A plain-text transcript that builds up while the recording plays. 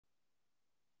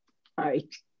I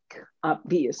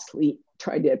obviously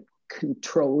try to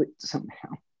control it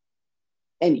somehow.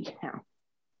 Anyhow,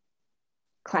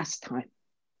 class time.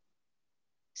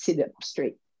 Sit up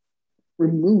straight.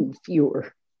 Remove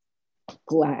your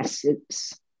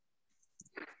glasses.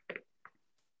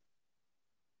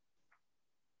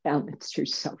 Balance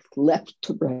yourself left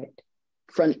to right,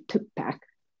 front to back.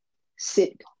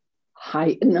 Sit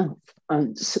high enough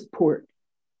on support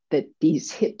that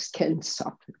these hips can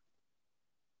soften.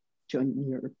 Join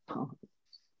your palms.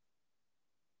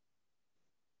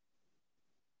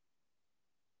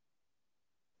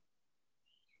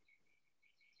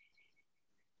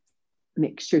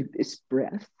 Make sure this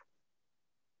breath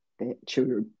that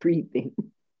you're breathing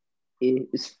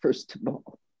is, first of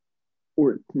all,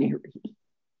 ordinary.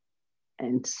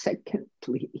 And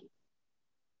secondly,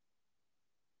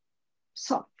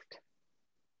 soft,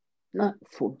 not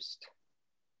forced.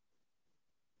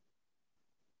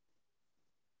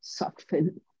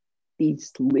 Soften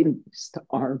these limbs, the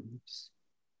arms,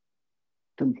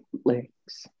 the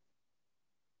legs.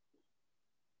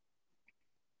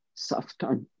 Soft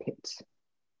armpits,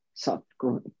 soft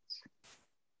groins.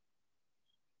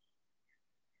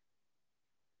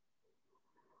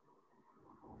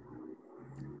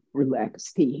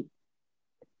 Relax the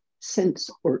sense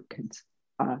organs,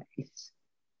 eyes,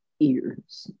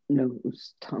 ears,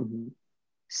 nose, tongue,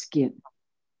 skin.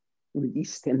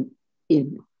 Release them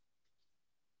in.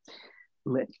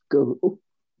 Let go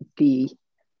the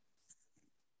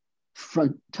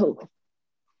frontal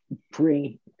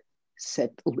brain.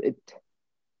 Settle it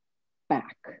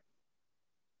back.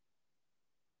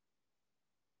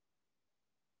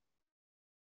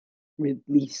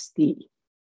 Release the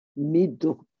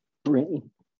middle brain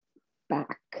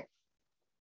back.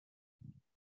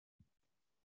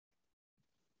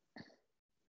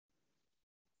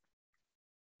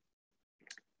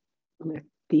 Let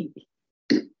the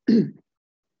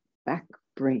back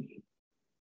brain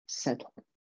settle.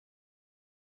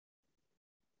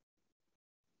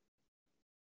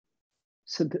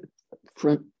 So the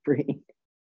front brain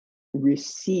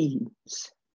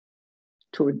recedes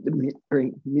toward the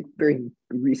midbrain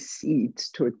recedes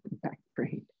toward the back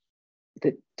brain,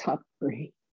 the top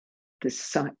brain, the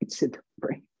sides of the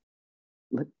brain.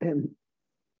 Let them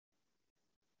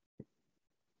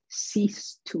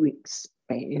cease to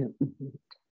expand.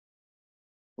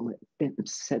 Let them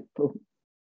settle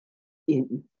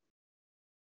in.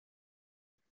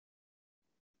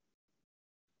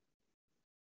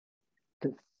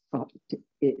 The thought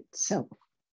itself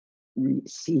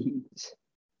recedes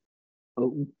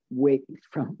away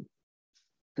from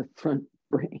the front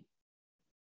brain.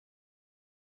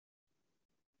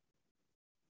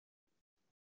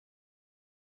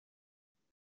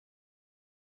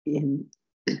 In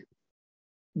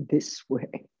this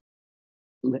way,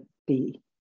 let the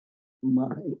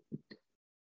mind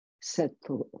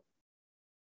settle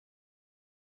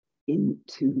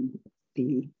into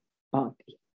the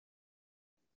body.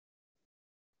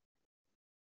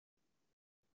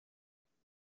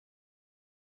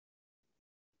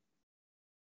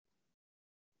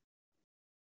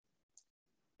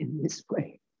 In this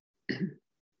way,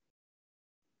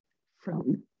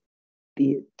 from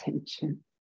the attention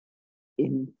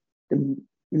in the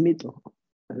middle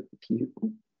of you,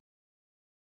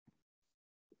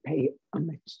 pay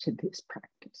homage to this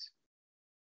practice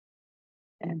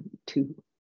and to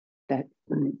that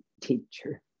root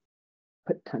teacher,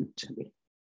 Patanjali.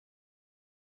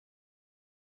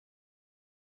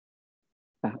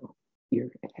 Bow your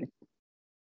head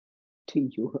to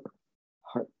your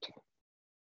heart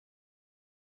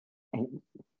and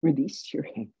release your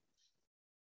hand.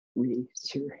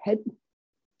 Raise your head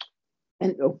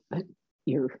and open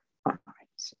your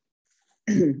eyes.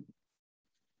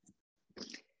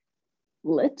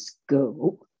 Let's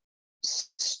go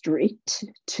straight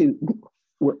to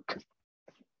work.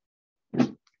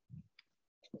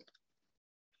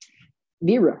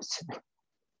 Virasana.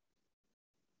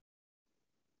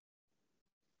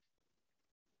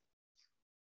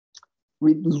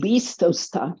 Release those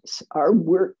thighs. Our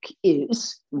work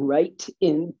is right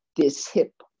in this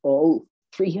hip, all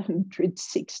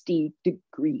 360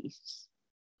 degrees.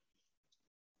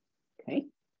 Okay,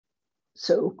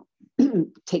 so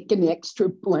take an extra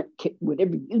blanket,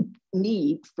 whatever you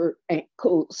need for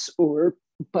ankles or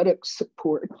buttock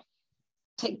support.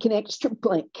 Take an extra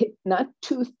blanket, not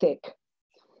too thick.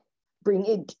 Bring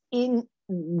it in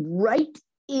right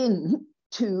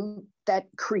into that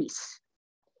crease.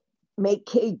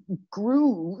 Make a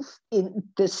groove in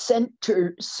the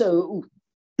center so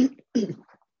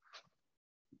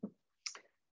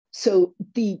So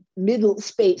the middle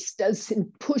space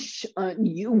doesn't push on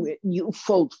you when you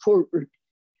fold forward.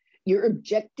 Your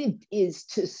objective is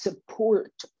to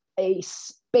support a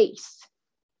space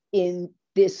in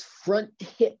this front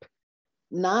hip,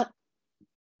 not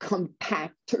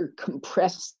compact or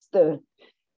compress the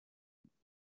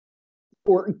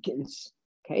organs,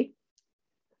 okay?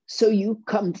 So you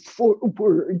come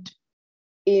forward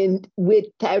in with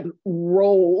that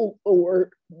roll, or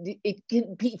it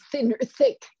can be thin or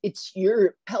thick. It's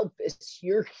your pelvis,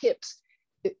 your hips.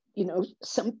 You know,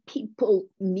 some people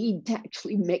need to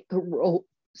actually make a roll,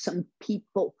 some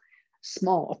people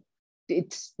small.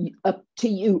 It's up to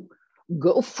you.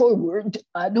 Go forward,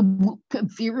 Adho Mukha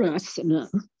Virasana.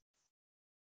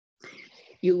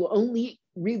 You'll only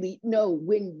really know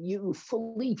when you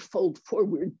fully fold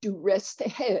forward, do rest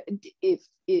ahead if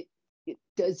it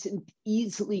doesn't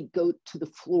easily go to the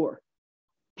floor.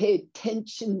 Pay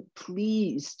attention,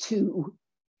 please, to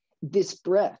this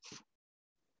breath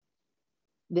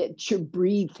that you're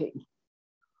breathing.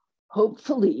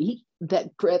 Hopefully,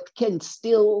 that breath can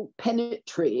still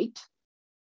penetrate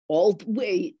all the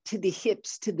way to the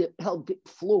hips, to the pelvic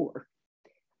floor.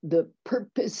 The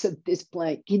purpose of this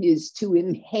blanket is to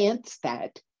enhance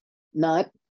that, not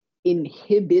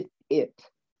inhibit it.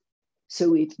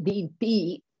 So if need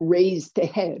be, raise the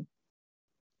head.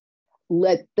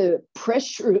 Let the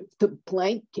pressure of the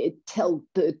blanket tell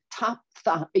the top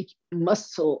thigh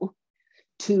muscle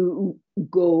to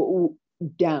go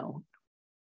down.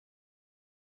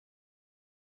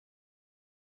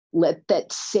 Let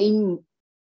that same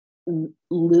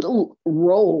little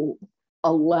roll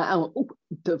allow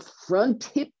the front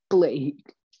hip blade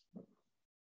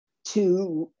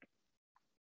to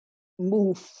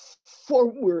move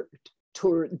forward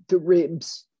toward the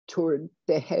ribs, toward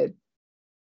the head,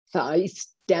 thighs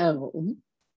down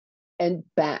and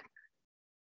back,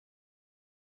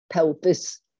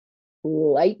 pelvis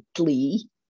lightly,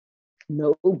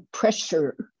 no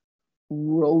pressure,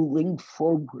 rolling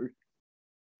forward.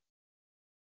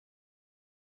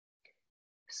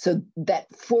 So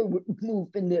that forward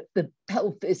movement of the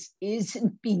pelvis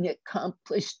isn't being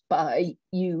accomplished by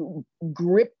you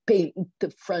gripping the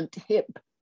front hip.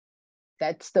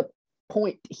 That's the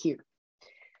point here.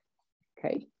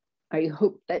 Okay, I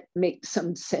hope that makes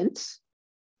some sense.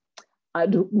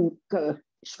 Adho Mukha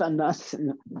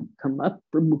Svanasana. Come up,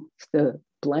 remove the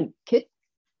blanket,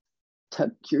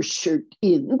 tuck your shirt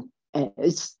in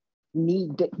as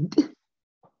needed,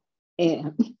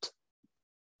 and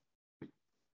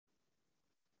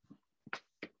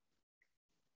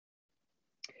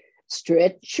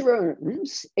stretch your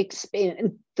arms,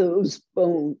 expand those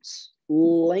bones,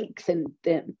 lengthen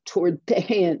them toward the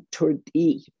hand, toward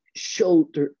the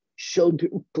shoulder. Shoulder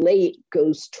blade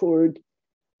goes toward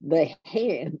the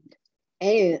hand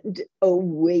and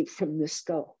away from the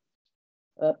skull.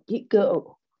 Up you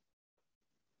go.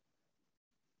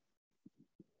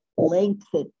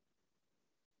 Lengthen.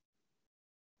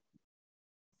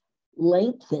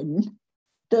 Lengthen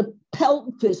the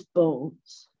pelvis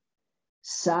bones.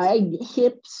 Side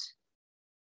hips,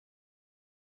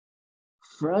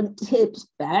 front hips,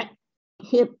 back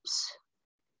hips,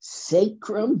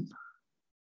 sacrum.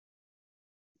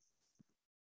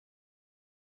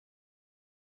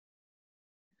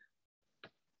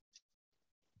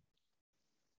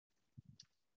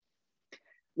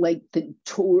 Lengthen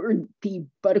toward the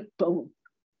buttock bone.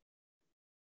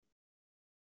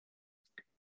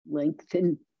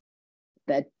 Lengthen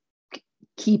that,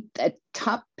 keep that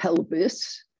top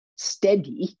pelvis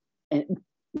steady and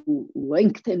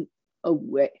lengthen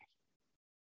away.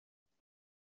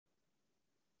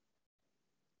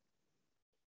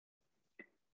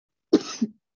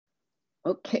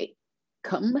 Okay,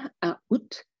 come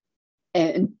out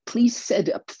and please set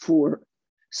up for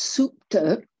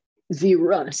Supta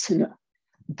Virasana.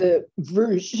 The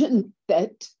version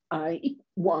that I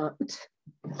want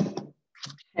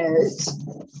has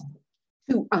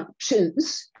two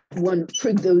options. One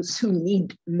for those who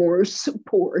need more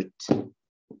support,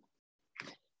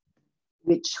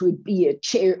 which would be a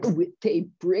chair with a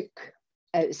brick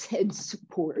as head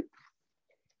support.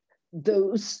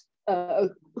 Those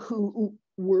who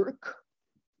work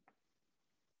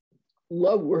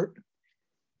lower,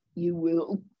 you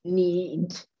will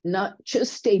need not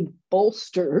just a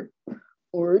bolster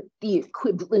or the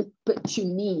equivalent, but you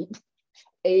need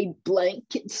a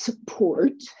blanket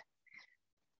support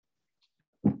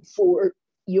for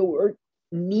your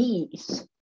knees.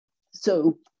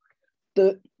 So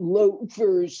the low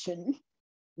version,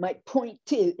 my point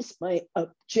is, my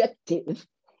objective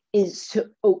is to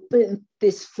open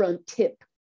this front hip.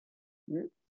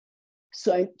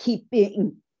 So I'm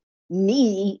keeping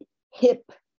knee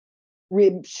hip,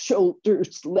 ribs,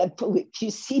 shoulders level. If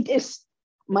you see this,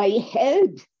 my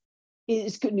head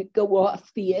is going to go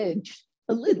off the edge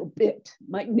a little bit.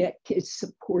 My neck is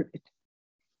supported.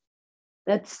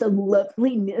 That's the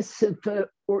loveliness of an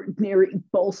ordinary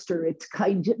bolster. It's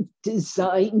kind of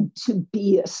designed to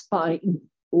be a spine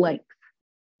length.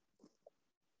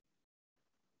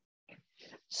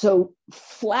 So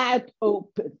flat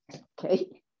open, okay?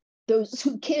 Those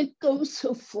who can't go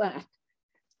so flat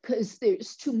because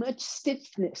there's too much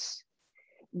stiffness,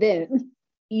 then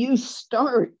you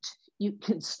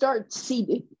can start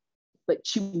seated,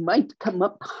 but you might come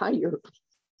up higher.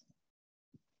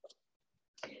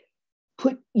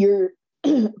 Put your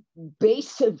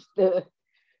base of the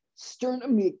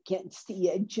sternum against the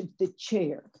edge of the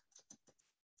chair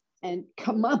and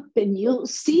come up, and you'll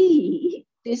see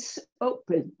this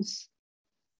opens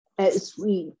as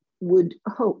we would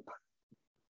hope.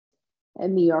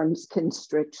 And the arms can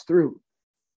stretch through.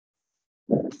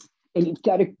 And you've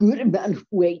got a good amount of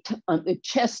weight on the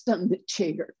chest on the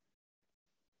chair.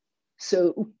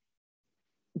 So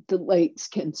the legs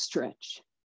can stretch.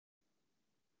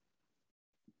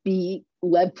 Be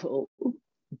level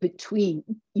between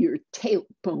your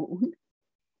tailbone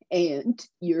and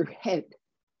your head.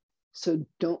 So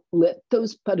don't let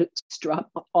those buttocks drop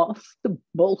off the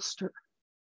bolster.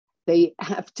 They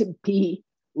have to be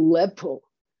level,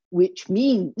 which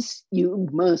means you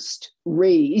must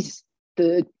raise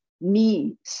the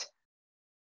knees.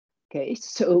 Okay,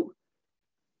 so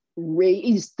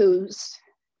raise those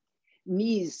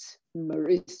knees,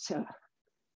 Marissa.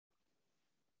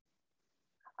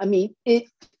 I mean,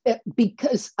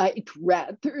 because I'd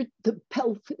rather the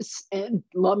pelvis and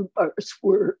lumbars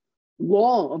were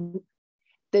long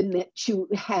than that you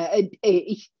had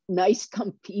a nice,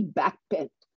 comfy back bend.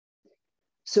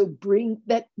 So bring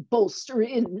that bolster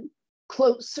in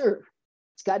closer.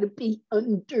 It's got to be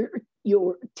under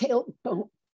your tailbone.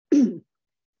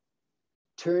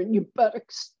 Turn your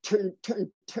buttocks, turn.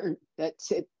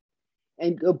 That's it.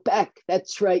 And go back.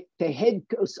 That's right. The head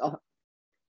goes off.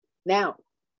 Now,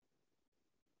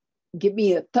 give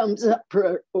me a thumbs up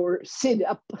or sit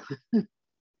up.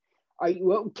 Are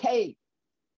you okay?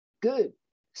 Good.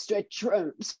 Stretch your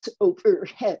arms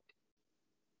overhead.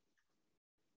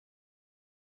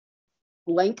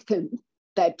 Lengthen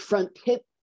that front hip.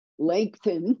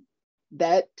 Lengthen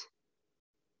that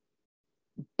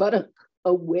buttock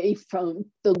away from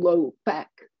the low back.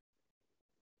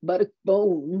 Buttock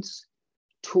bones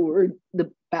toward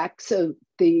the backs of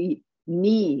the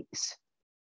knees.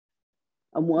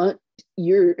 I want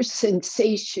your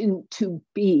sensation to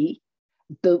be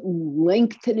the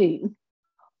lengthening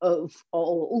of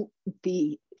all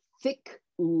the thick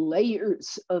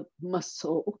layers of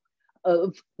muscle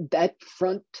of that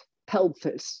front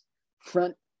pelvis,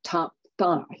 front top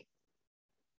thigh,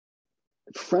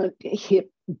 front hip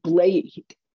blade.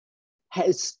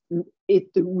 Has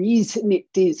it, the reason it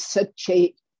is such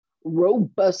a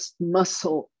robust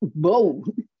muscle bone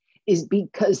is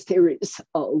because there is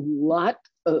a lot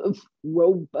of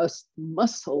robust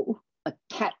muscle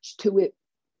attached to it.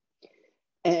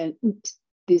 And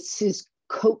this is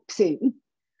coaxing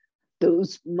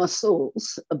those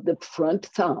muscles of the front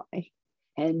thigh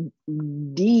and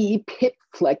deep hip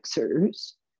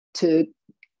flexors to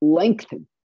lengthen.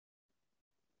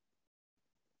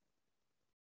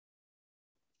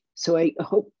 So I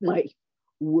hope my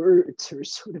words are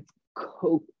sort of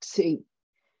coaxing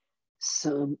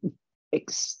some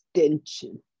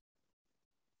extension.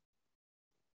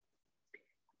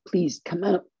 Please come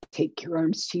out, take your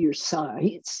arms to your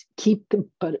sides, keep the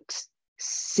buttocks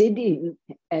sitting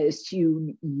as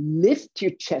you lift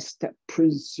your chest up,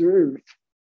 preserve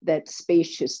that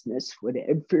spaciousness,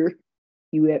 whatever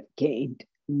you have gained.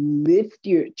 Lift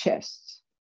your chest.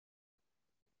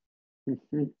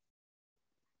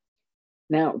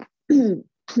 Now,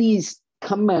 please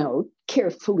come out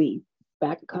carefully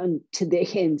back onto the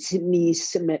hands and knees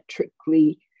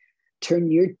symmetrically.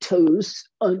 Turn your toes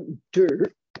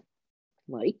under,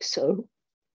 like so,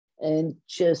 and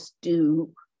just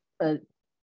do a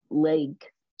leg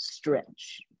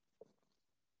stretch.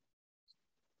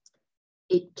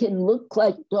 It can look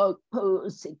like dog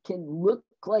pose. It can look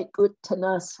like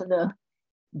Uttanasana.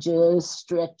 Just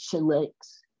stretch your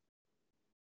legs.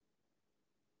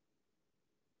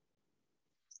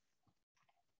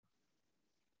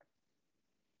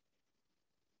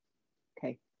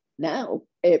 Okay, now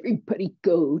everybody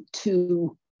go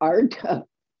to Ardha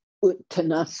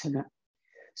Uttanasana.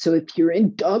 So if you're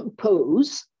in dog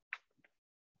pose,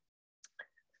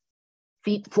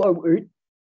 feet forward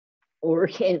or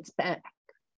hands back,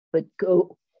 but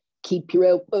go keep your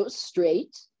elbows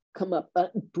straight, Come up on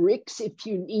bricks if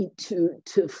you need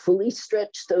to fully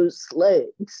stretch those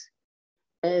legs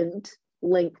and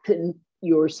lengthen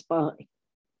your spine.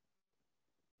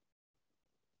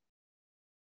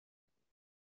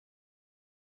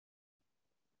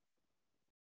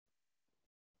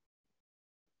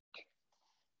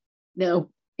 Now,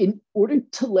 in order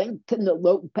to lengthen the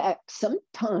low back,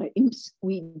 sometimes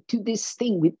we do this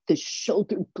thing with the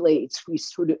shoulder blades. We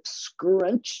sort of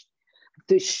scrunch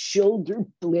the shoulder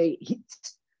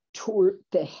blades toward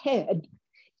the head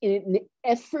in an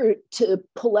effort to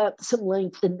pull out some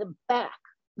length in the back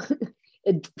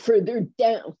and further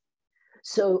down.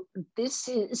 So this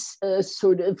is a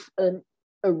sort of an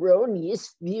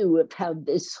erroneous view of how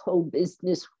this whole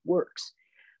business works.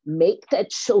 Make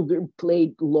that shoulder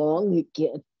blade long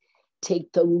again.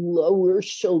 Take the lower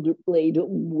shoulder blade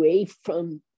away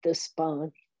from the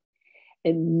spine.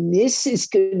 And this is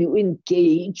going to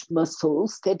engage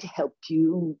muscles that help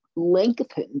you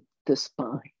lengthen the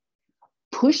spine.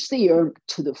 Push the arm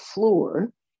to the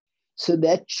floor so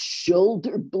that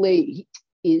shoulder blade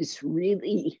is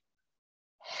really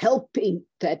helping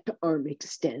that arm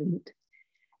extend.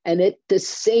 And at the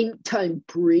same time,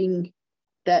 bring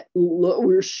that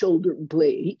lower shoulder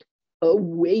blade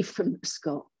away from the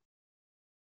skull.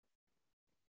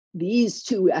 These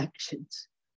two actions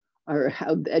are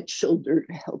how that shoulder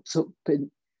helps open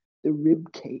the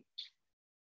rib cage.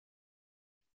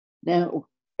 Now,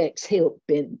 exhale,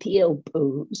 bend the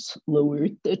elbows, lower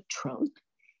the trunk.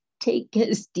 Take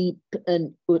as deep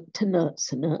an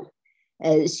Uttanasana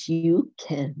as you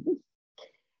can,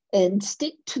 and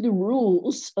stick to the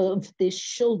rules of this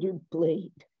shoulder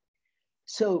blade.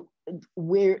 So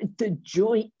where the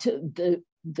joint,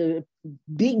 the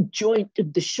big joint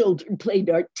of the shoulder blade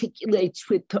articulates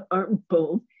with the arm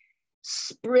bone,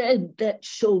 spread that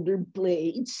shoulder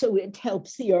blade so it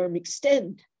helps the arm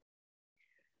extend.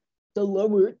 The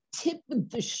lower tip of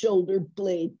the shoulder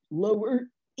blade, lower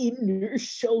inner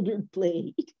shoulder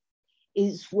blade,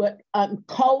 is what I'm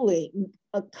calling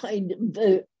a kind of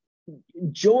the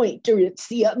joint, or it's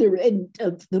the other end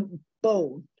of the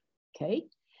bone, okay?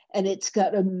 And it's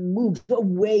got to move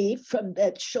away from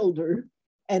that shoulder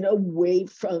and away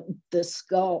from the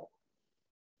skull.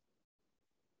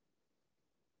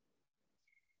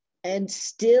 And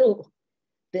still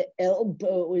the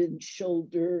elbow and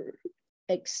shoulder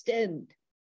extend.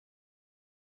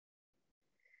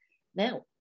 Now,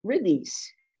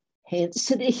 release. Hands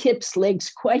to the hips,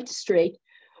 legs quite straight.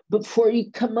 Before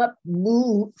you come up,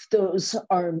 move those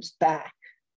arms back.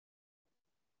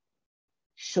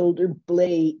 Shoulder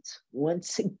blades,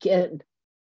 once again,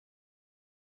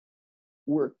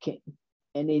 working.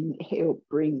 And inhale,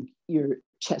 bring your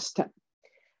chest up.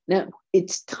 Now,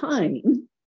 it's time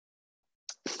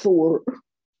for,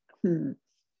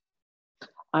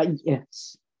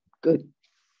 yes, good.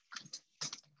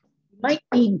 You might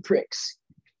need bricks.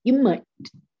 You might.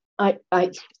 I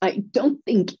don't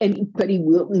think anybody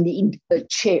will need a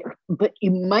chair, but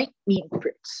you might need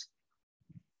bricks.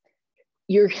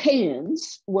 Your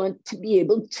hands want to be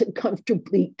able to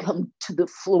comfortably come to the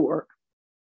floor.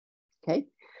 Okay,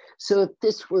 so if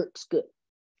this works, good.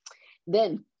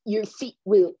 Then your feet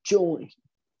will join.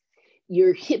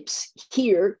 Your hips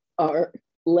here are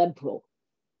level.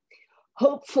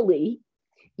 Hopefully,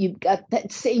 you've got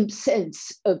that same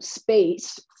sense of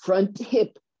space, front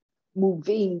hip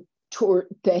moving toward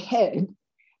the head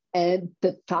and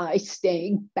the thigh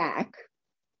staying back.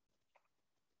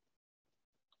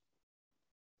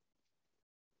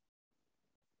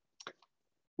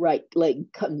 Right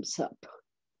leg comes up.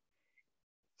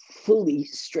 Fully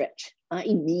stretch. I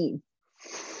mean,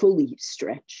 fully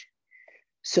stretch.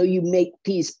 So you make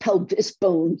these pelvis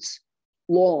bones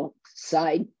long,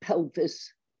 side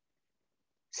pelvis,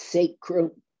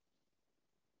 sacrum.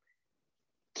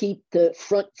 Keep the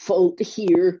front fold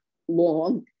here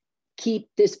long. Keep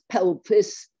this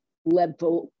pelvis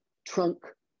level, trunk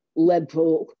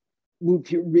level. Move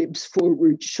your ribs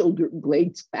forward, shoulder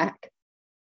blades back.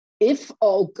 If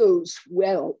all goes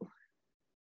well,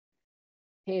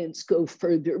 hands go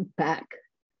further back.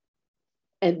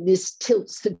 And this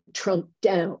tilts the trunk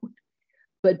down.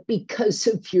 But because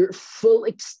of your full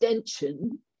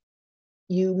extension,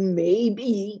 you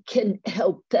maybe can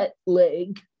help that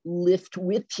leg lift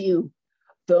with you.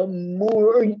 The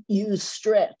more you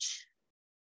stretch,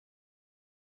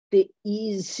 the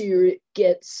easier it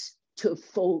gets to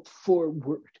fold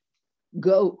forward.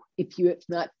 Go, if you have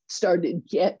not started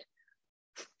yet.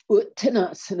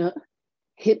 Uttanasana,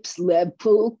 hips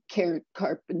level, Karen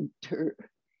Carpenter.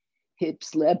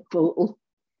 Hips level,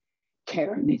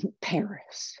 Karen in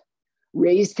Paris.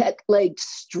 Raise that leg,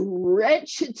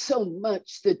 stretch it so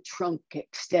much the trunk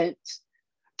extends.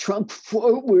 Trunk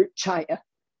forward, Chaya.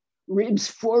 Ribs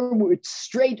forward,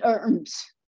 straight arms.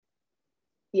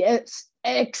 Yes,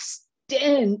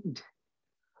 extend.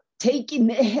 Taking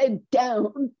the head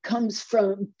down comes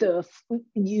from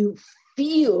you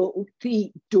feel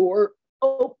the door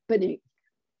opening,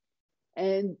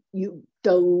 and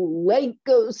the leg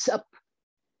goes up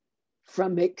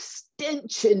from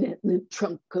extension and the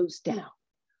trunk goes down.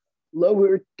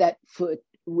 Lower that foot,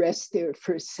 rest there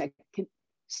for a second,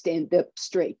 stand up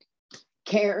straight.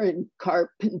 Karen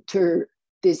Carpenter,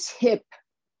 this hip,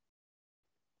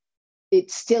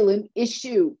 it's still an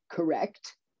issue,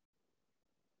 correct?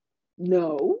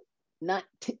 No, not.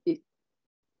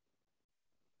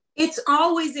 It's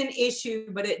always an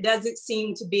issue, but it doesn't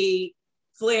seem to be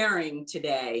flaring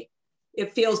today.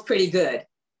 It feels pretty good.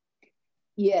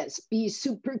 Yes, be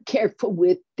super careful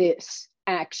with this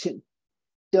action.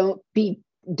 Don't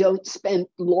spend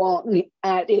long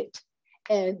at it.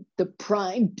 And the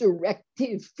prime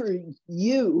directive for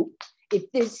you,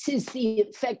 if this is the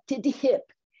affected hip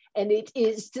and it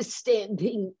is the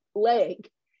standing leg,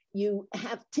 you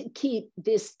have to keep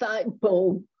this thigh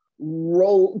bone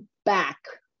rolled back.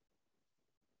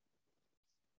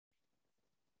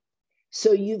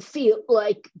 So you feel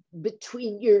like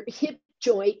between your hip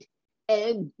joint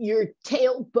and your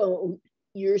tailbone,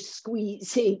 you're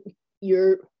squeezing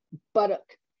your buttock.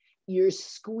 You're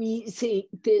squeezing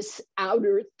this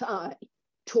outer thigh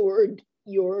toward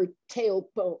your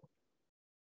tailbone.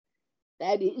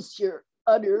 That is your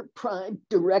utter prime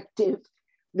directive,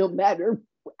 no matter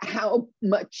how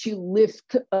much you lift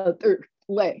the other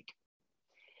leg.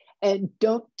 And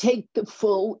don't take the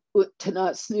full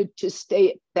Uttanasana, just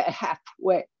stay at the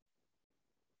halfway.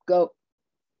 Go.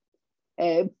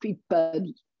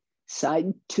 Everybody,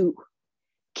 side 2.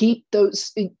 Keep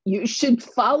those, you should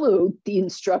follow the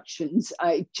instructions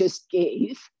I just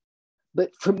gave,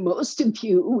 but for most of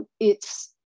you,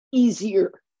 it's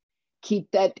easier.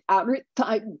 Keep that outer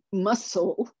thigh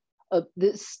muscle of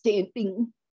the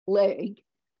standing leg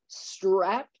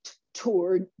strapped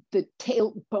toward the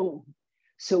tailbone.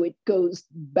 So it goes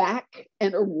back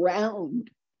and around.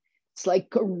 It's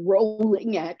like a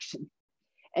rolling action.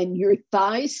 And your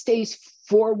thigh stays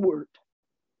forward,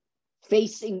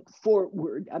 facing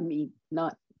forward. I mean,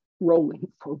 not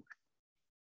rolling forward.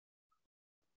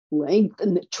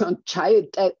 Lengthen the trunk,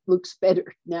 Chaya, that looks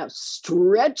better. Now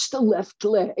stretch the left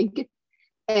leg,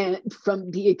 and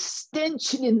from the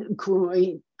extension in the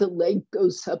groin, the leg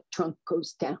goes up, trunk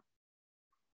goes down.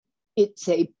 It's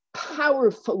a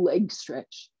powerful leg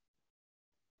stretch.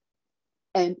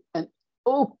 And an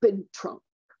open trunk,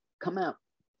 come out.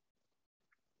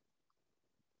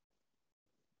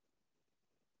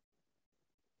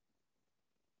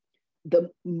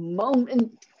 The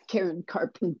moment, Karen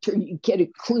Carpenter, you get a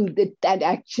clue that that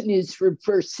action is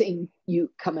reversing,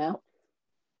 you come out.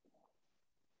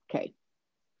 Okay.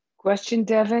 Question,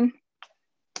 Devon?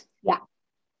 Yeah.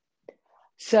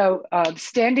 So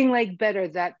standing leg better,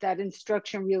 that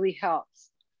instruction really helps.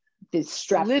 This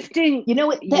strap. Lifting. You know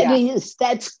what that is?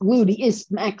 That's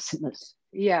gluteus maximus.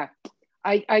 Yeah.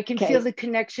 I can feel the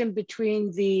connection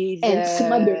between the and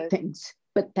some other things.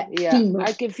 But that femur.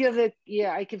 I can feel that,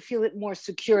 I can feel it more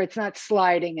secure. It's not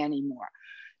sliding anymore.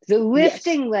 The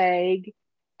lifting leg,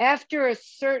 after a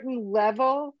certain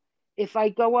level, if I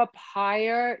go up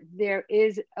higher, there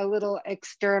is a little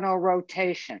external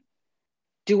rotation.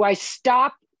 Do I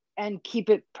stop and keep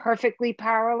it perfectly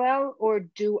parallel, or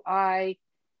do I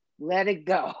let it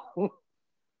go?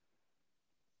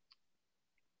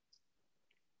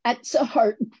 That's a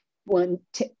hard one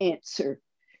to answer.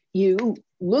 You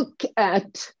look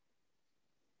at,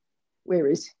 where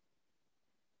is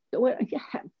it? What I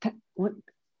have that one?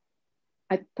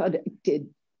 I thought I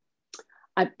did.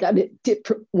 I've got a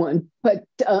different one, but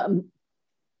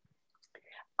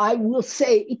I will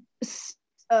say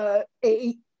a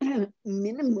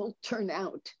minimal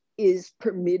turnout is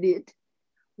permitted.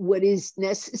 What is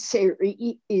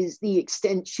necessary is the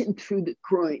extension through the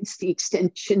groins, the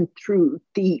extension through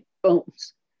the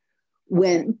bones.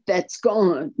 When that's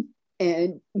gone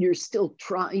and you're still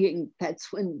trying,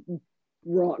 that's when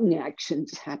wrong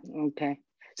actions happen. Okay.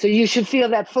 So you should feel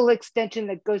that full extension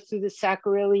that goes through the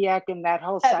sacroiliac and that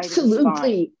whole side Absolutely. of the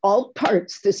spine. All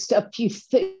parts, the stuff you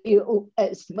feel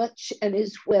as much and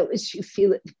as well as you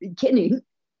feel at the beginning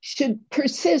should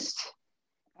persist.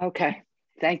 Okay.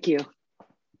 Thank you.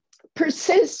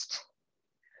 Persist.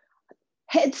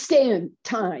 Headstand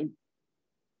time.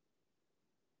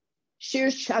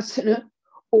 Shirshasana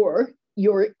or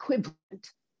your equivalent.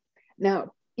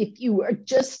 Now, if you are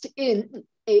just in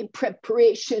a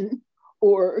preparation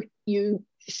or you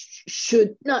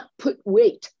should not put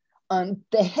weight on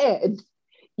the head,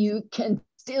 you can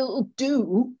still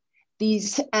do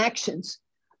these actions.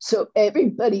 So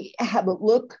everybody have a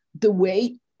look the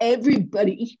way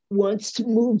everybody wants to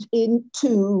move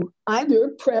into either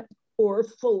prep or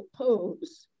full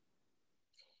pose.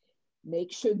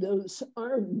 Make sure those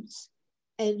arms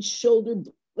and shoulder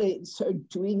blades are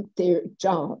doing their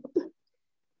job.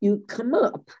 You come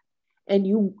up and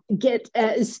you get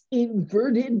as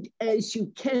inverted as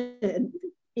you can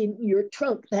in your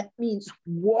trunk. That means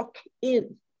walk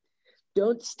in.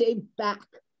 Don't stay back.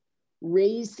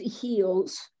 Raise the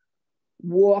heels,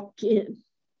 walk in.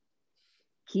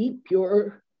 Keep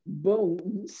your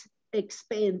bones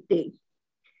expanding.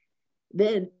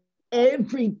 Then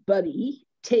everybody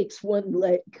takes one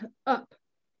leg up.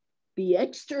 The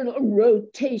external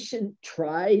rotation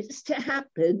tries to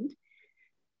happen.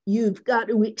 You've got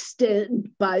to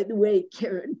extend, by the way,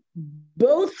 Karen,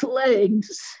 both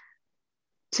legs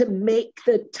to make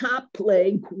the top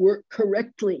leg work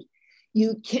correctly.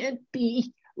 You can't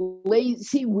be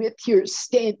lazy with your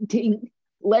standing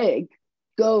leg.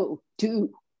 Go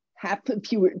do half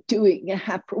of you are doing,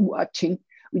 half are watching,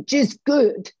 which is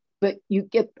good, but you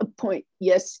get the point.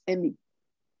 Yes, Emmy.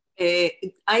 I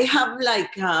have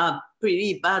like a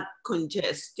pretty bad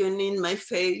congestion in my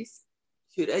face.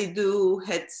 Should I do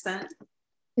headstand?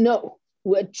 No,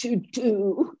 what you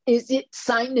do, is it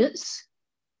sinus?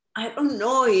 I don't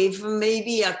know if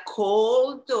maybe a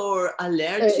cold or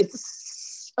allergic.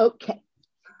 Okay.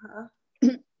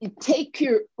 You take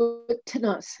your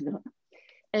Uttanasana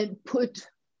and put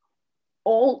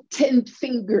all 10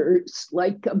 fingers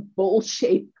like a bowl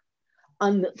shape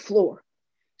on the floor.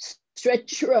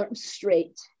 Stretch your arms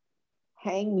straight,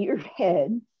 hang your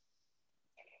head,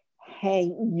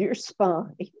 hang your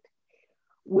spine.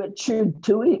 What you're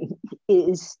doing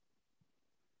is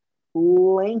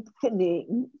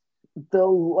lengthening the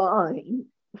line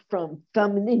from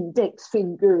thumb and index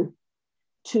finger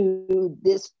to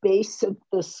this base of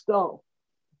the skull.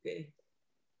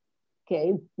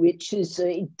 Okay, which is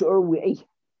a doorway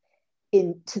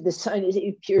into the sinus.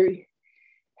 If your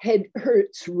head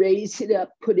hurts, raise it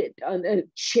up, put it on a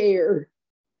chair.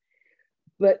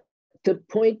 But the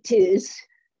point is,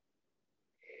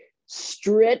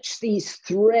 stretch these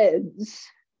threads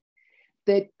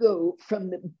that go from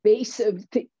the base of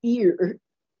the ear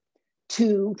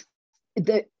to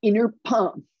the inner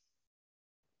palm.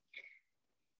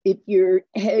 If your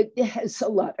head has a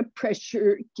lot of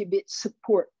pressure, give it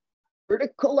support.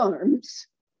 Vertical arms,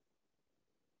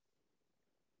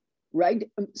 right?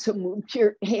 So move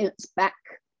your hands back.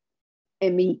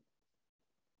 Emmy.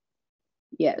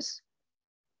 Yes.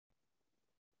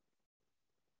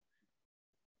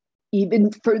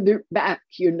 Even further back,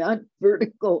 you're not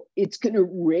vertical. It's going to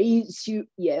raise you.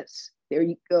 Yes, there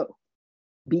you go.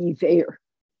 Be there.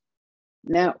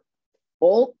 Now,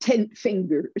 all 10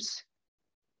 fingers.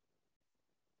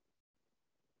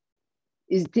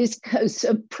 Is this because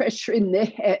of pressure in the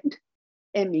head,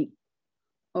 Emmy?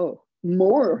 Oh,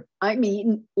 more. I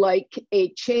mean, like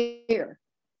a chair.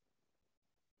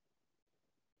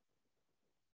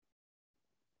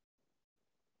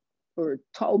 Or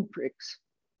tall bricks.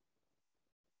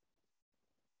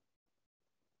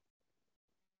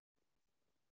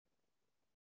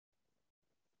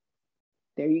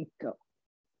 There you go.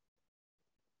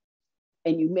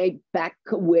 And you may back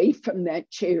away from that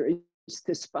chair as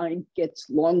the spine gets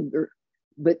longer,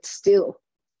 but still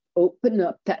open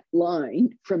up that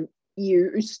line from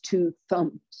ears to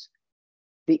thumbs.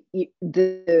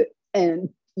 And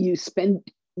you spend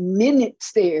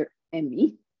minutes there,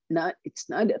 Emmy. It's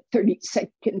not a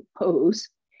 30-second pose.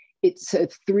 It's a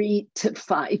 3 to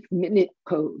 5 minute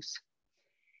pose.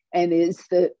 And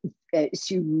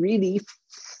as you really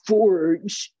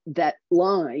forge that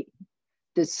line,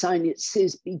 the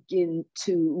sinuses begin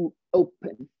to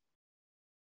open.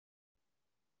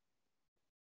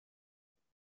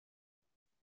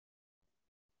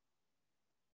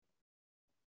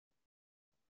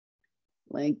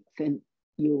 Lengthen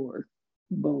your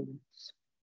bones.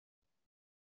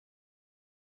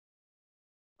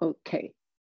 Okay.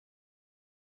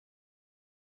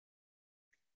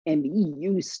 And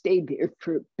you stay there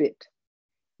for a bit.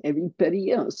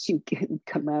 Everybody else, you can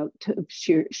come out of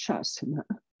Shirshasana.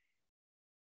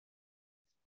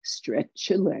 Stretch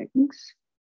your legs.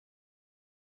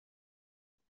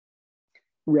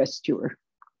 Rest your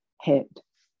head.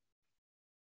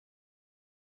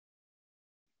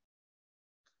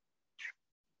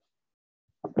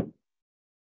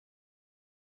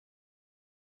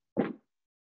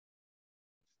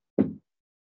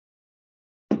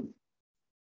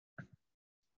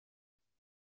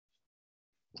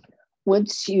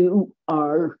 once you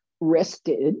are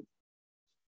rested,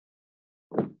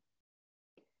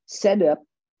 set up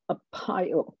a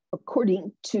pile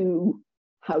according to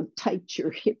how tight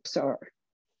your hips are.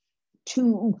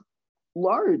 2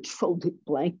 large folded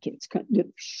blankets, kind of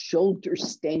shoulder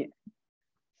stand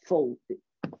folded.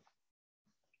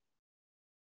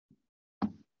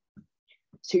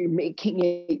 So you're making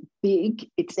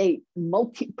it's a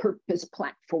multi-purpose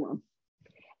platform,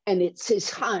 and it's as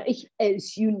high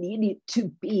as you need it to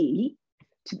be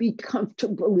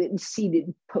comfortable in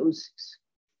seated poses.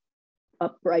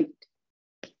 Upright,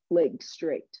 legs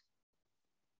straight.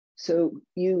 So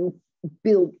you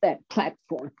build that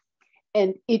platform,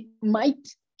 and it might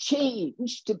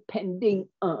change depending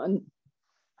on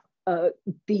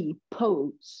the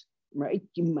pose, right?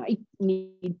 You might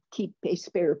need to keep a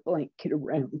spare blanket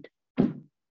around.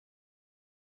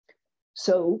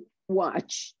 So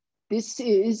watch, this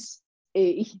is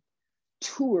a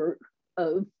tour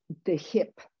of the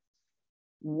hip,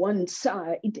 one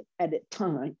side at a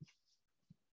time.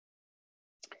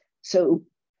 So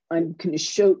I'm going to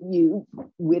show you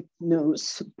with no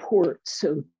support.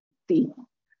 So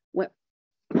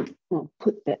I'll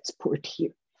put that support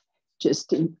here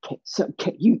just in case.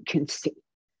 Okay, you can see.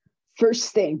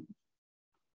 First thing,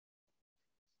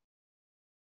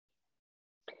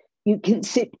 you can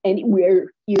sit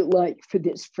anywhere you like for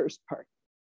this first part.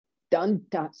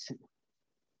 Dandasana.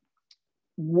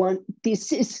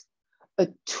 This is a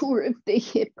tour of the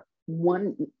hip,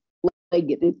 one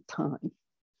leg at a time.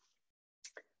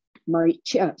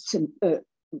 Marichasana,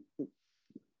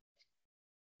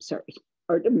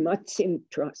 Ardha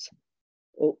Matsyentrasana.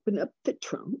 Open up the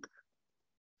trunk.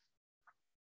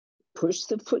 Push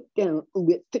the foot down,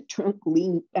 lift the trunk,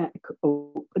 lean back,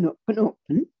 open, open,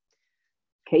 open.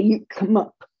 Okay, you come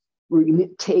up. We're going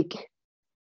to take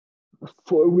a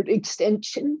forward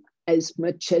extension as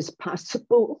much as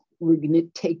possible. We're going to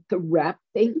take the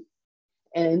wrapping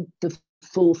and the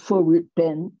full forward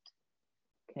bend.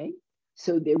 Okay,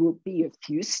 so there will be a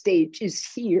few stages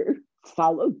here,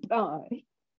 followed by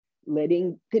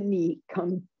letting the knee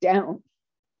come down.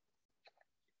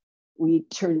 We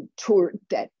turn toward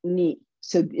that knee.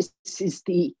 So this is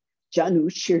the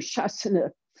Janu Shirshasana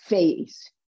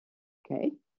phase.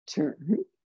 Okay, turn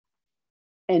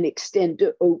and extend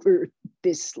over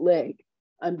this leg.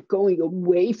 I'm going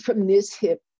away from this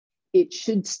hip. It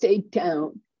should stay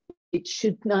down. It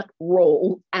should not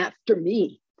roll after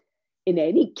me. In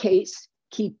any case,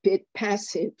 keep it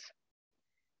passive.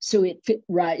 So if it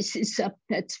rises up,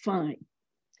 that's fine.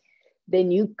 Then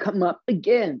you come up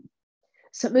again.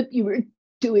 Some of you are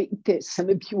doing this, some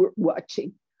of you are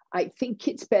watching. I think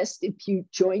it's best if you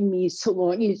join me so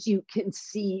long as you can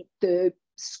see the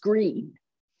screen,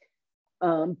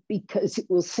 because it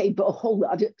will save a whole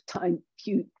lot of time if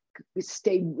you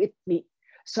stay with me.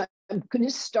 So I'm going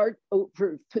to start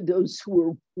over for those who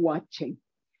are watching.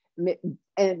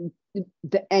 And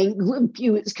the angle of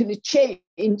view is going to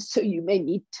change, so you may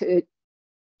need to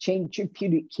change your view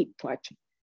to keep watching.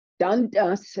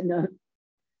 Dandasana.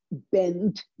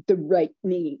 Bend the right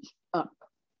knee up.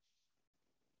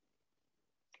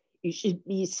 You should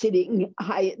be sitting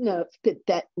high enough that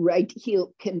that right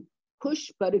heel can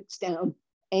push buttocks down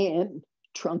and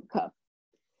trunk up.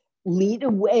 Lean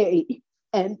away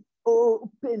and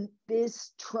open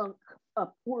this trunk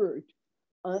upward.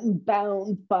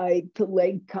 Unbound by the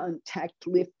leg contact,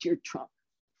 lift your trunk.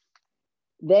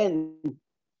 Then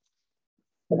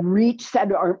reach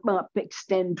that arm up,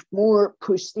 extend more,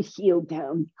 push the heel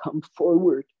down, come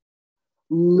forward.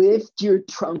 Lift your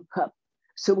trunk up.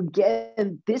 So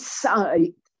again, this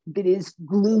side that is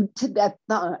glued to that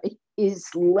thigh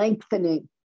is lengthening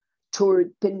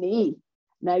toward the knee.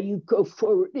 Now you go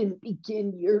forward and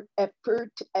begin your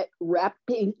effort at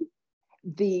wrapping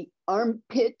the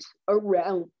armpit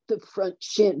around the front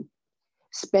shin.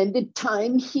 Spend a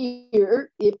time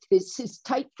here if this is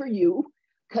tight for you,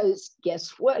 because guess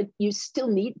what? You still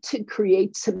need to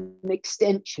create some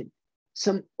extension,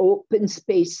 some open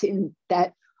space in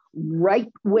that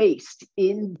right waist,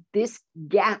 in this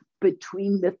gap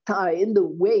between the thigh and the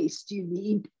waist. You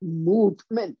need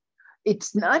movement.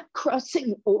 It's not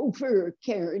crossing over,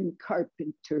 Karen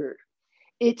Carpenter.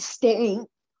 It's staying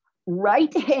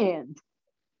right hand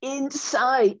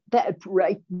inside that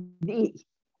right knee,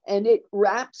 and it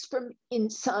wraps from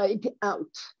inside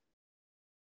out.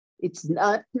 It's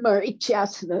not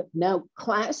Marichasana. Now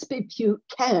clasp if you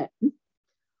can.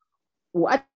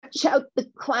 Watch out the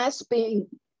clasping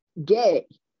gay.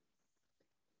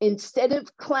 Instead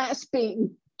of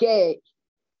clasping gay,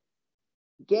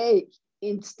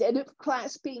 instead of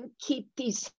clasping, keep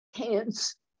these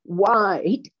hands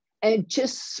wide and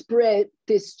just spread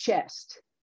this chest.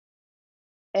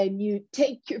 And you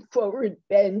take your forward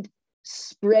bend,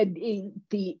 spreading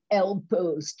the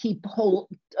elbows. Keep hold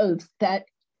of that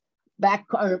back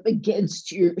arm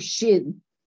against your shin.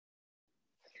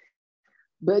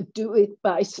 But do it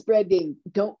by spreading.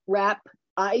 Don't wrap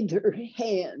either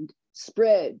hand.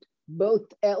 Spread both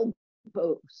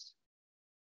elbows.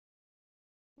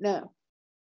 Now,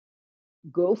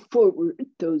 go forward,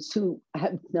 those who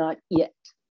have not yet.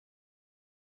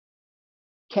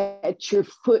 Catch your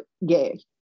foot gay.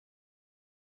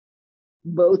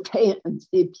 Both hands,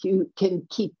 if you can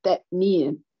keep that knee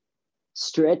in.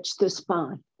 Stretch the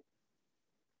spine.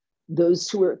 Those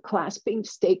who are clasping,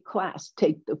 stay clasped.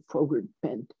 Take the forward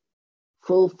bend.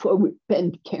 Full forward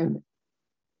bend, Karen.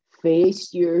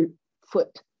 Face your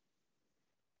foot.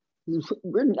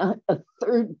 We're not a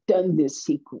third done this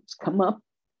sequence. Come up.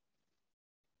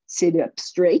 Sit up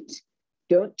straight.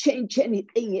 Don't change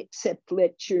anything except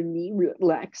let your knee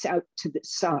relax out to the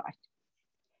side.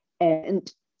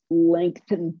 And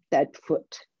lengthen that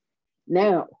foot.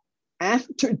 Now,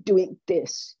 after doing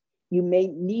this, you may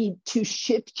need to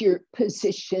shift your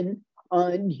position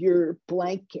on your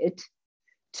blanket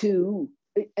to,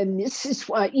 and this is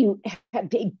why you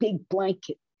have a big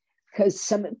blanket, because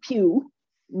some of you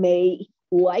may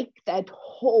like that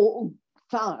whole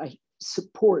thigh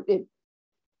supported.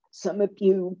 Some of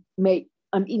you may,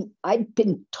 I've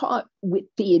been taught with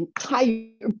the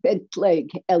entire bent leg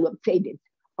elevated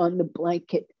on the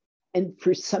blanket. And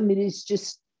for some, it is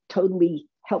just totally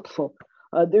helpful.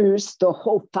 Others, the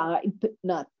whole thigh, but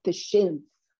not the shin.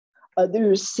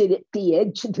 Others sit at the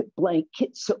edge of the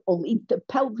blanket, so only the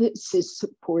pelvis is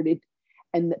supported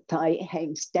and the thigh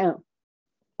hangs down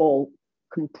all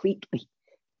completely.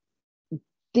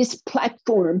 This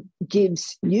platform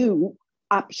gives you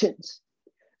options.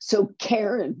 So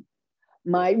Karen,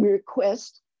 my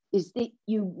request is that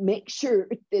you make sure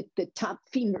that the top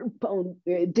femur bone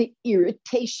where the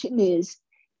irritation is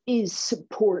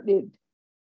supported.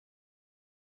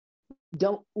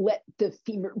 Don't let the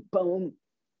femur bone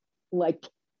like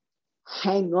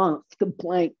hang off the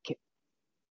blanket.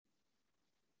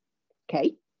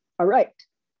 Okay, all right.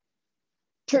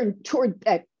 Turn toward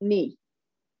that knee.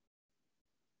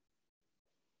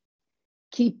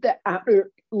 Keep the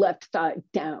outer left thigh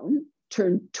down.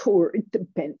 Turn toward the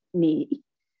bent knee.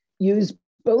 Use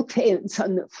both hands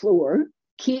on the floor.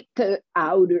 Keep the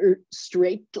outer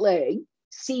straight leg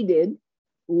seated.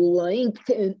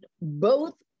 Lengthen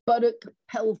both buttock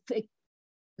pelvic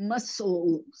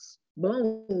muscles,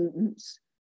 bones,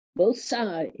 both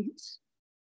sides,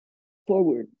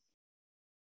 forward.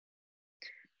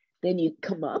 Then you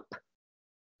come up,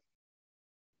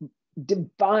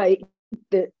 divide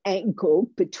the ankle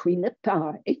between the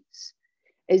thighs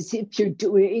as if you're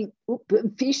doing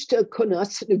Upavishta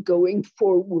Konasana going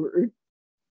forward,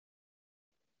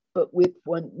 but with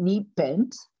one knee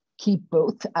bent. Keep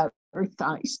both outer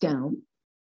thighs down.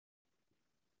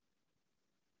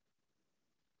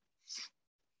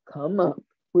 Come up.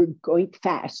 We're going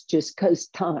fast just because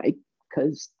time.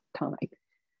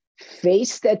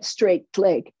 Face that straight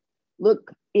leg.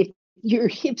 Look, if your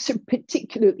hips are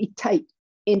particularly tight,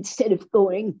 instead of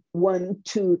going 1,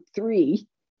 2, 3,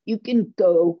 you can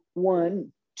go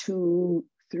 1, 2,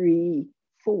 3,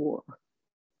 4,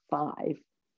 5.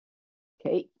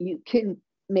 Okay, you can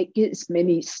make as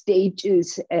many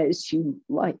stages as you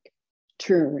like.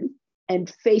 Turn and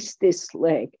face this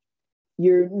leg.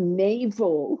 Your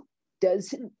navel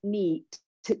doesn't need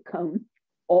to come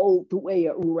all the way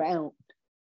around,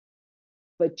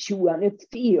 but you want to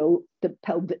feel the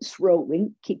pelvis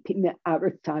rolling, keeping the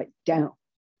outer thigh down.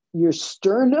 Your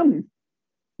sternum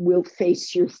will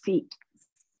face your feet.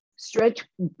 Stretch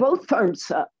both arms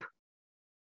up.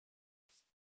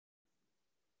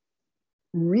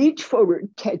 Reach forward,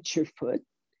 catch your foot.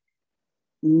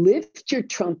 Lift your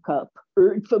trunk up,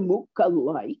 Urdhva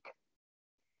Mukha-like.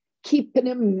 Keep an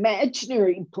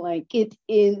imaginary blanket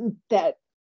in that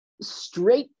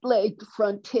straight leg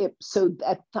front hip so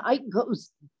that thigh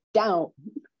goes down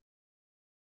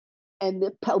and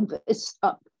the pelvis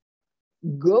up.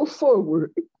 Go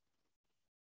forward.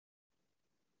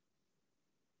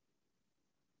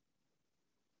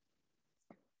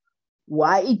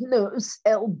 Widen those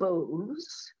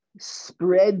elbows.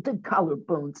 Spread the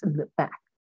collarbones in the back.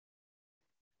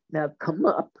 Now come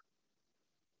up.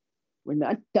 We're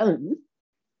not done.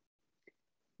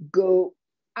 Go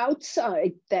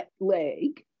outside that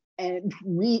leg and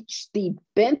reach the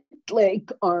bent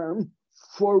leg arm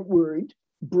forward,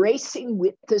 bracing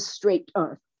with the straight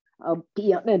arm. I'll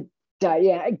be on a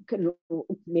diagonal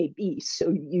maybe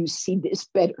so you see this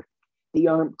better. The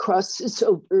arm crosses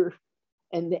over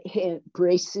and the hand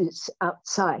braces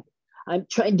outside. I'm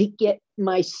trying to get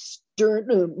my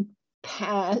sternum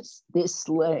past this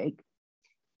leg,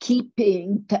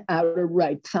 keeping the outer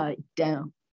right thigh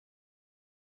down.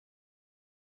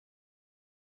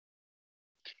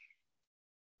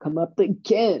 Come up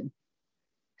again.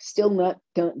 Still not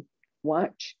done.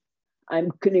 Watch.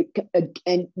 I'm going to,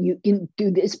 and you can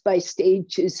do this by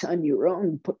stages on your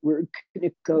own, but we're going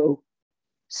to go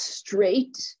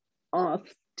straight off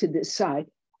to the side,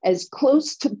 as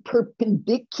close to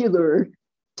perpendicular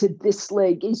to this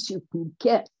leg as you can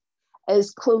get,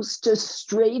 as close to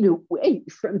straight away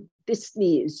from this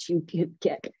knee as you can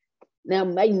get. Now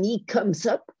my knee comes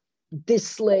up,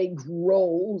 this leg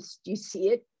rolls. Do you see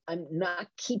it? I'm not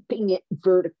keeping it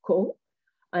vertical.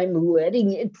 I'm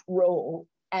letting it roll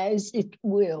as it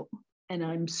will, and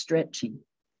I'm stretching.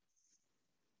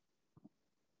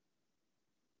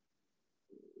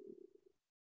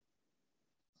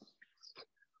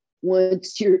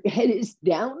 Once your head is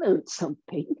down on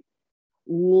something,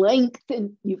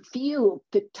 lengthen, you feel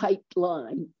the tight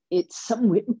line. It's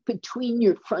somewhere between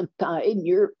your front thigh and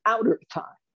your outer thigh,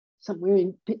 somewhere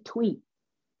in between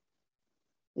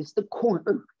is the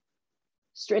corner.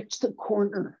 Stretch the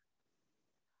corner.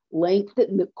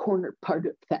 Lengthen the corner part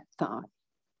of that thigh.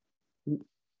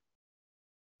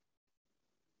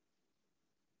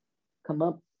 Come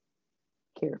up,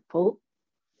 careful.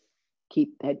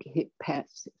 Keep that hip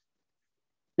passive.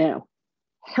 Now,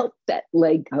 help that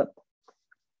leg up.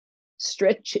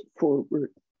 Stretch it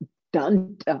forward.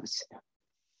 Dandasana.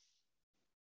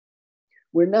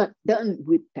 We're not done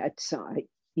with that side.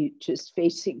 You're just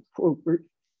facing forward.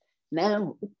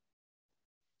 Now,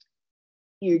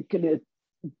 you're going to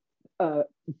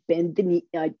bend the knee.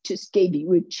 I just gave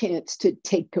you a chance to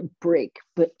take a break,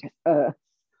 but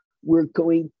we're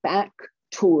going back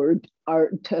toward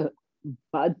Ardha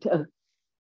Baddha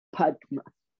Padma.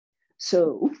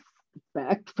 So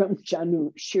back from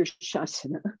Janu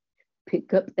Shirshasana,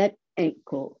 pick up that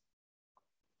ankle.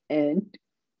 And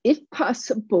if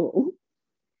possible,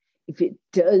 if it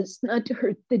does not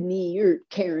hurt the knee or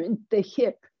Karen, the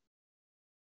hip,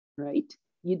 right?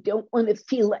 You don't want to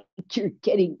feel like you're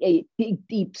getting a big,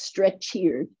 deep stretch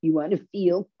here. You want to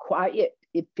feel quiet.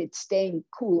 If it's staying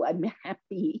cool, I'm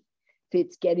happy. If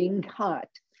it's getting hot,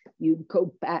 you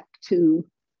go back to,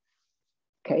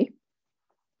 okay.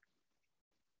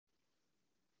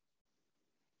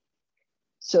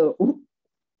 So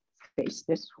face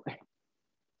this way.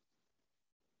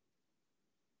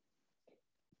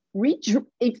 Reach,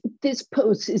 if this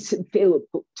pose is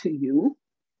available to you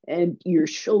and your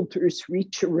shoulders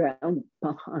reach around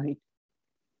behind,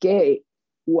 gay,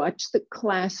 watch the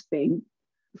clasping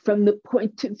from the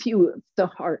point of view of the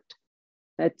heart.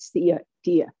 That's the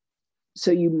idea.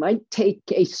 So you might take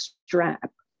a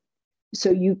strap. So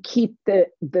you keep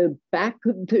the back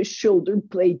of the shoulder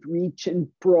blade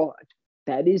region broad.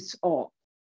 That is all.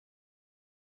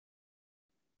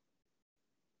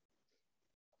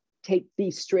 Take the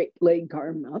straight leg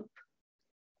arm up.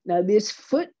 Now this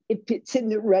foot, if it's in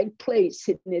the right place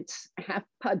and it's half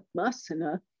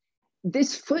Padmasana,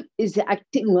 this foot is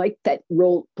acting like that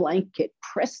rolled blanket.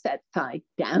 Press that thigh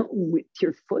down with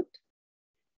your foot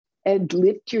and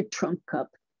lift your trunk up.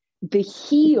 The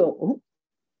heel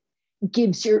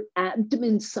gives your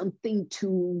abdomen something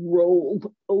to roll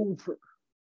over.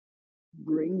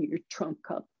 Bring your trunk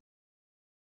up,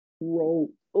 roll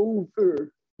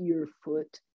over your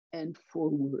foot and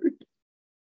forward,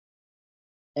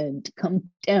 and come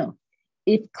down.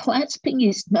 If clasping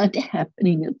is not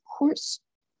happening, of course,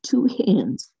 two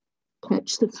hands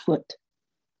catch the foot.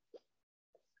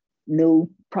 No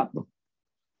problem.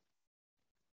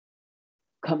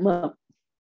 Come up.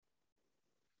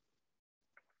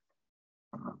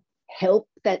 Help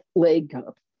that leg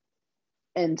up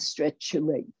and stretch your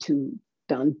leg to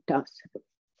Dandasana.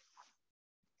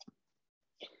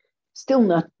 Still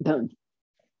not done.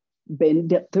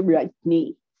 Bend up the right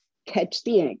knee, catch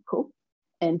the ankle,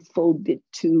 and fold it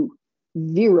to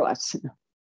Virasana.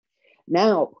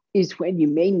 Now is when you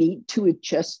may need to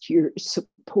adjust your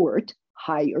support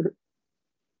higher.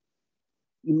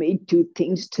 You may do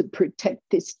things to protect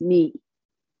this knee,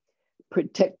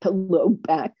 protect the low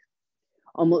back.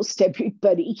 Almost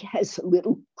everybody has a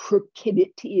little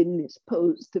crookedity in this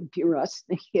pose. The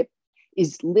Virasana hip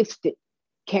is lifted.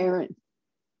 Karen,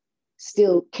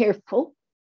 still careful.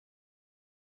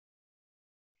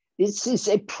 This is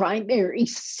a primary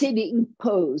sitting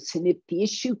pose. And if the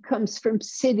issue comes from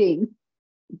sitting,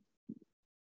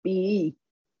 be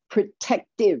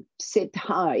protective, sit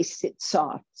high, sit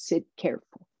soft, sit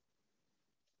careful.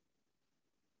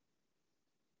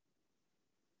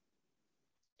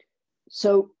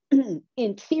 So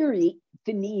in theory,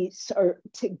 the knees are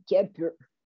together.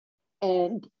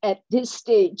 And at this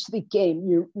stage of the game,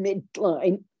 your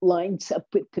midline lines up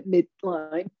with the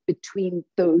midline between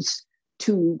those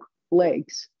two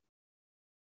legs.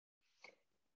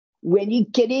 When you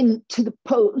get into the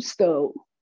pose, though,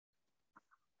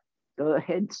 go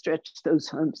ahead, stretch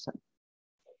those arms up.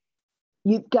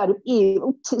 You've got to be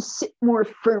able to sit more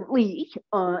firmly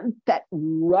on that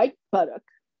right buttock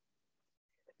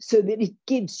so that it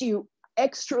gives you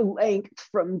extra length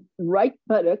from right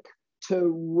buttock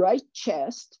to right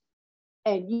chest,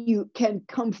 and you can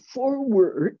come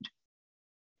forward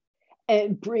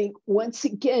and bring, once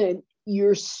again,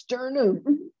 your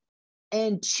sternum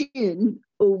and chin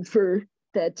over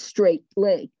that straight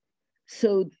leg.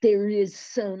 So there is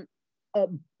some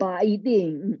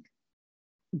abiding,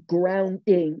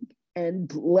 grounding,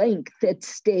 and length that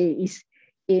stays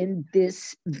in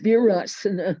this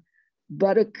virasana,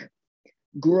 buttock,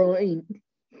 groin,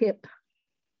 hip.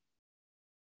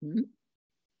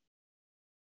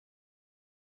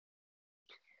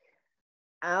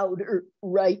 Outer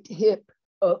right hip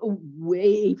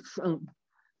away from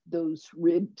those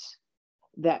ribs.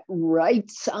 That right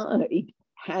side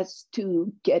has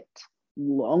to get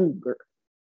longer.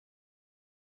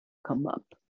 Come up.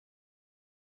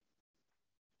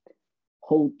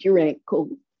 Hold your ankle,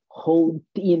 hold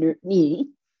the inner knee,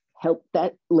 help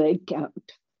that leg out.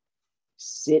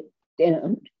 Sit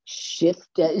down,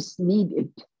 shift as needed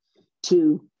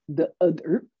to the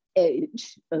other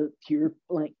edge of your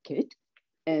blanket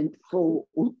and fold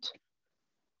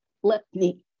left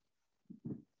knee.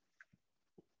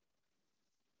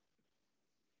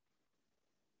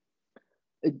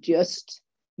 Adjust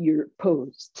your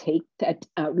pose. Take that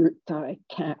outer thigh,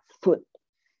 calf, foot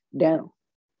down.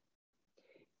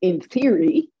 In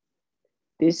theory,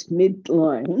 this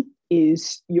midline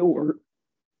is your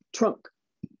trunk,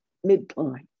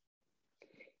 midline.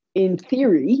 In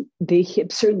theory, the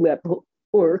hips are level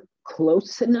or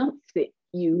close enough that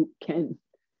you can,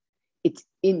 it's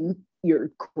in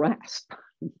your grasp.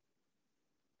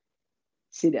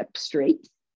 Sit up straight.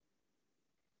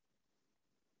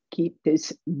 Keep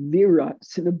this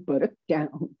virasana, buttock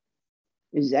down.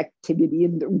 There's activity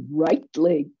in the right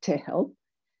leg to help.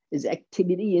 There's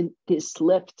activity in this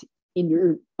left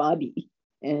inner body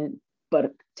and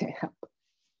buttock to help.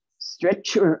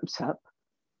 Stretch your arms up.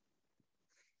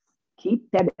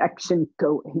 Keep that action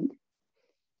going.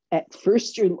 At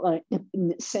first, you're lined up in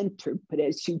the center, but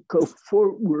as you go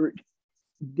forward,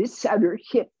 this outer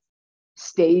hip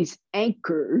stays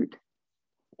anchored,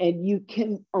 and you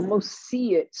can almost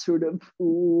see it sort of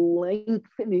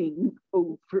lengthening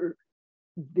over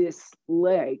this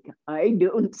leg. I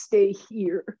don't stay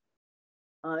here.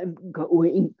 I'm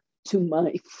going to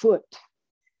my foot.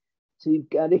 So you've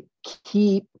got to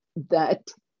keep that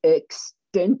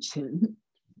extension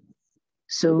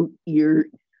so your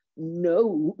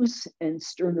nose and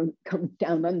sternum come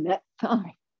down on that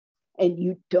thigh, and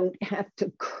you don't have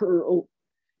to curl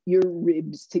your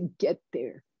ribs to get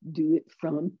there. Do it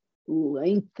from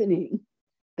lengthening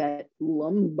that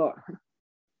lumbar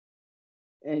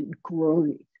and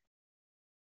groin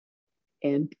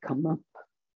and come up.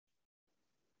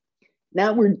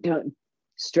 Now we're done.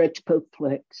 Stretch both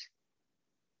legs.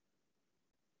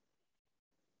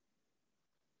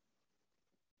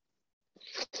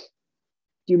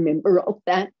 Do you remember all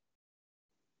that?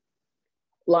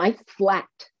 Lie flat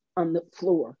on the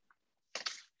floor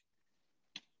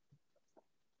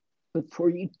before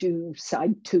you do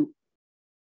side two.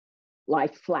 Lie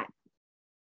flat.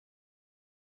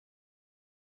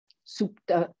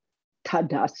 Supta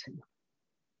Tadasana.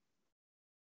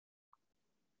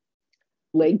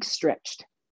 Legs stretched.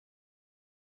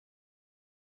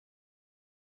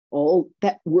 All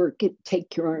that work,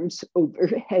 take your arms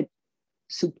overhead.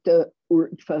 Supta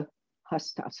Urdhva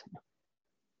Hastasana.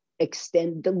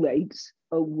 Extend the legs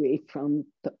away from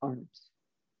the arms.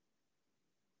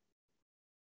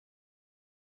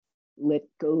 Let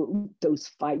go those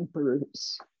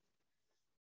fibers.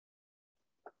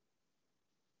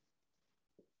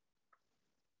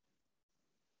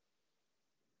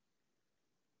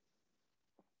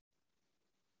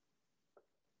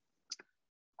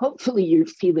 Hopefully you're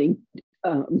feeling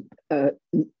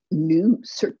new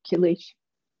circulation.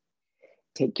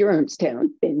 Take your arms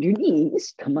down, bend your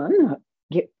knees, come on up,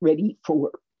 get ready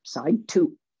for side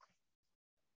two.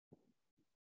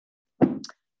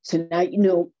 So now you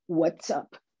know what's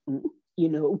up. You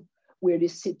know where to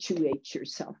situate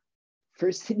yourself.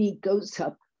 First the knee goes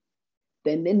up,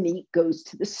 then the knee goes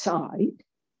to the side,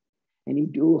 and you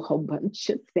do a whole bunch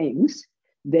of things.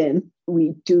 Then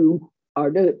we do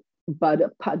Ardha Baddha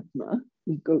Padma,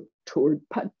 you go toward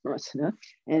Padmasana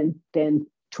and then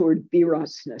toward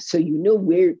Virasana. So you know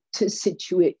where to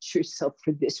situate yourself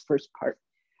for this first part.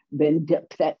 Bend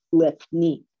up that left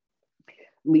knee.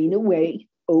 Lean away,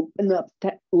 open up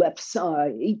that left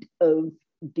side of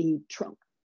the trunk.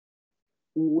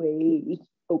 Way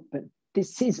open.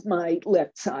 This is my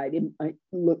left side. It might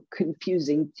look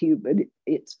confusing to you, but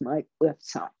it's my left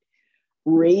side.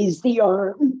 Raise the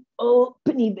arm,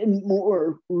 open even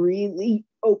more, really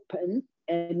open,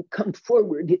 and come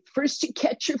forward. At first, you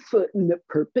catch your foot, and the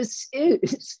purpose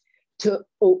is to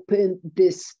open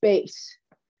this space.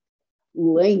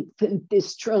 Lengthen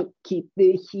this trunk, keep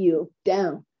the heel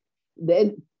down.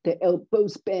 Then the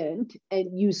elbows bend,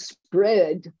 and you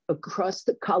spread across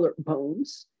the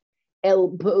collarbones.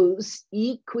 Elbows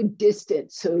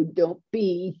equidistant, so don't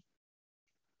be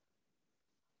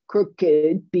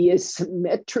crooked, be as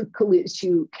symmetrical as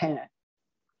you can.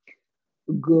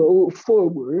 Go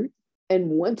forward,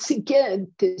 and once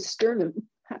again, the sternum,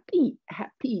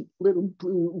 happy little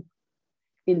blue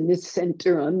in the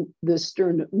center on the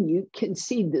sternum. You can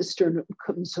see the sternum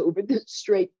comes over the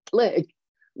straight leg,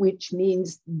 which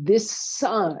means this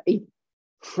side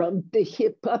from the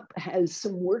hip up has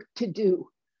some work to do.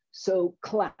 So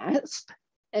clasp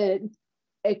and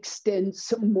extend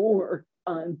some more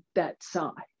on that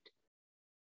side.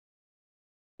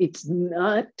 It's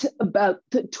not about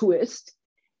the twist.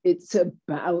 It's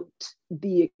about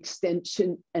the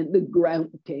extension and the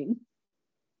grounding.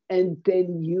 And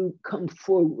then you come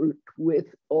forward with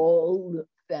all of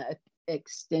that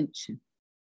extension.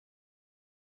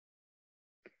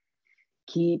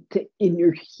 Keep the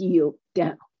inner heel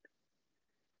down.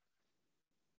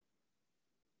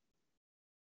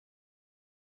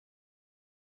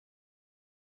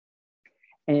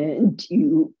 And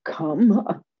you come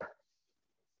up.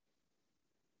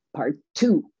 Part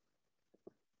 2.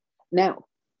 Now,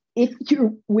 if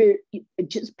you're where,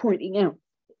 just pointing out,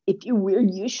 if you're where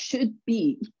you should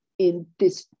be in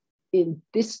this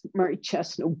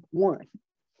Marichasana 1,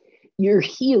 your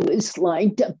heel is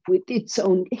lined up with its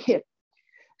own hip.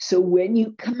 So when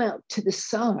you come out to the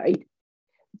side,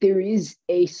 there is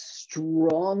a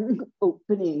strong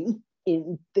opening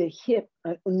in the hip.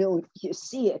 I don't know if you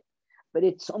see it, but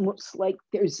it's almost like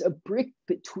there's a brick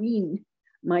between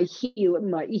my heel and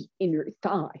my inner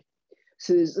thigh.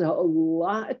 So there's a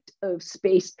lot of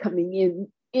space coming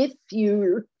in if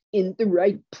you're in the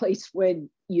right place when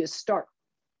you start.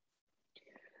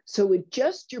 So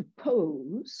adjust your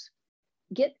pose,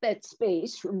 get that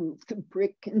space, remove the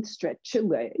brick and stretch your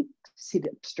leg, sit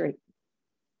up straight.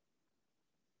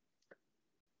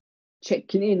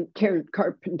 Checking in, Karen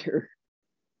Carpenter.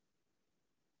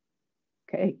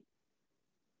 Okay.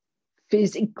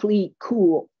 Physically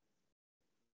cool.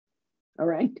 All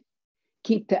right.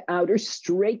 Keep the outer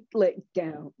straight leg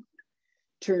down.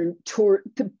 Turn toward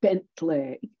the bent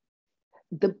leg.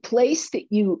 The place that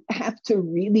you have to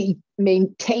really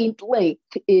maintain length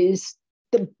is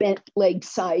the bent leg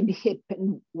side, hip,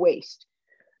 and waist.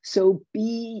 So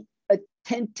be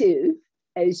attentive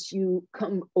as you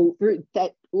come over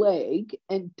that leg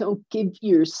and don't give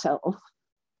yourself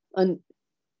an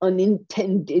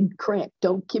unintended cramp.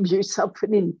 Don't give yourself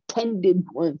an intended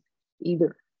one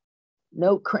either.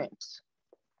 No cramps.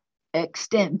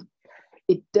 Extend.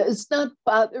 It does not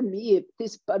bother me if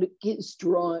this buttock is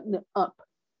drawn up,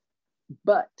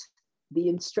 but the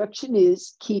instruction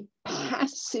is keep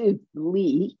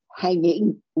passively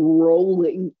hanging,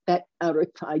 rolling that outer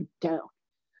thigh down.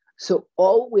 So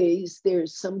always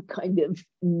there's some kind of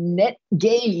net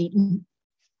gain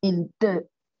in the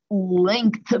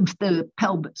length of the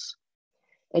pelvis.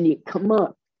 And you come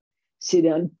up, sit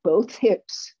on both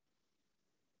hips,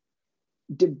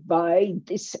 divide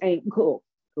this ankle,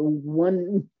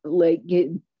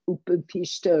 one-legged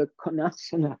Upavishta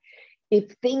Konasana.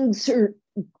 If things are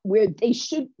where they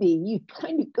should be, you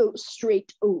kind of go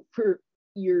straight over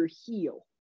your heel.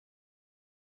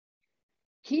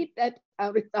 Keep that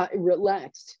outer thigh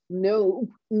relaxed. No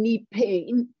knee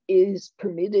pain is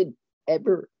permitted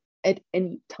ever at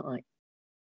any time.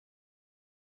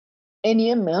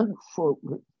 Any amount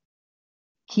forward.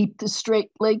 Keep the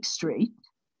straight leg straight.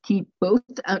 Keep both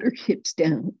outer hips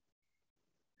down.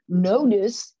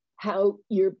 Notice how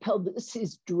your pelvis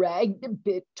is dragged a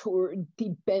bit toward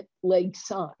the bent leg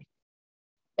side.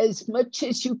 As much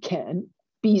as you can,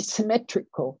 be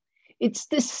symmetrical. It's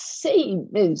the same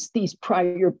as these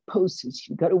prior poses.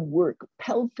 You got to work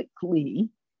pelvically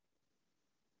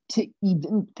to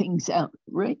even things out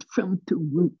right from the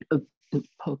root of the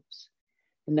pose.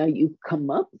 And now you come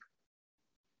up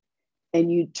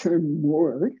and you turn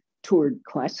more toward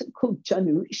classical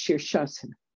Janu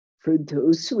Shirshasana. For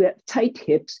those who have tight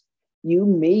hips, You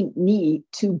may need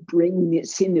to bring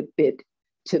this in a bit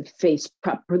to face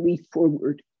properly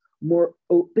forward. More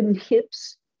open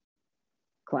hips.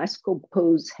 Classical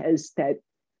pose has that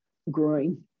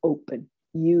groin open.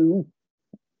 You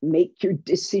make your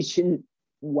decision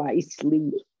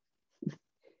wisely.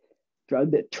 Draw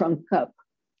the trunk up.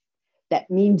 That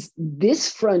means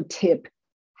this front hip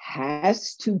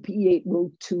has to be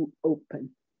able to open.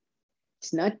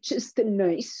 It's not just a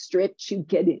nice stretch you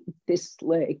get in this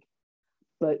leg,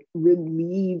 but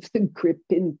relieve the grip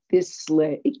in this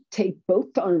leg. Take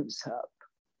both arms up.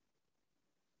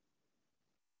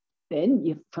 Then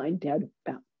you find out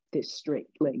about this straight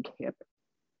leg hip.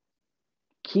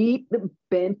 Keep the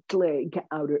bent leg,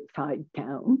 outer thigh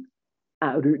down,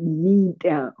 outer knee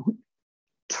down.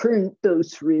 Turn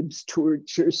those ribs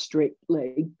towards your straight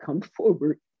leg. Come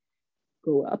forward.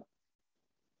 Go up.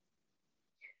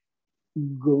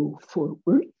 Go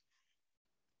forward.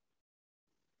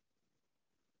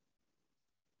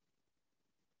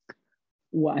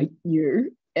 Widen your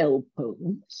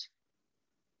elbows.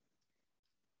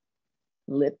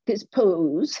 Let this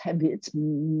pose have its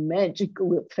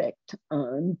magical effect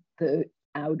on the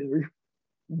outer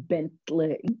bent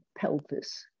leg,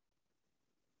 pelvis.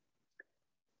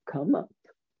 Come up.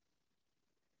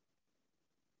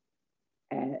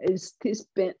 As this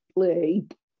bent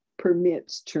leg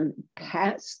permits, turn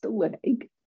past the leg,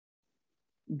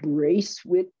 brace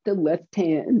with the left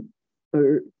hand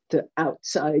or the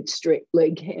outside straight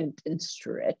leg hand and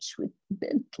stretch with the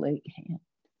bent leg hand.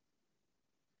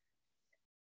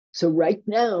 So right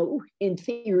now, in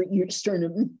theory, your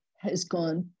sternum has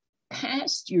gone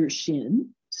past your shin.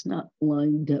 It's not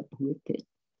lined up with it.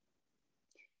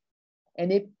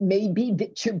 And it may be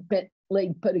that your bent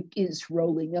leg buttock is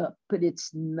rolling up, but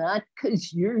it's not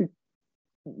because you're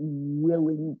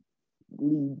willingly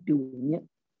doing it.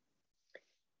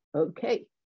 Okay,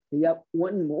 we got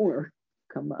one more.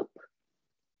 Come up,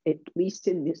 at least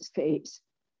in this phase.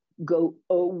 Go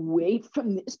away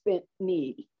from this bent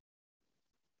knee.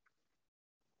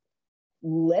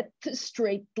 Let the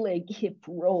straight leg hip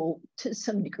roll to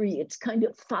some degree. It's kind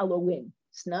of following.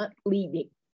 It's not leading.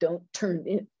 Don't turn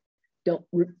it. Don't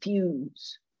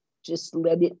refuse. Just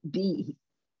let it be.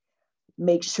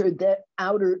 Make sure that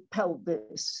outer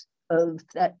pelvis of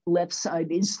that left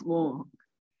side is long.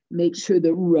 Make sure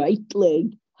the right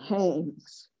leg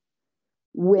hangs.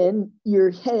 When your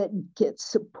head gets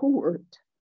support,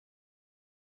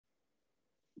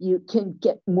 you can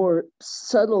get more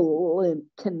subtle and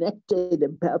connected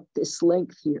about this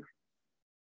length here.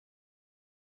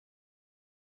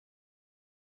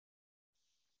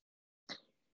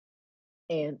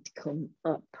 And come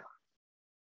up.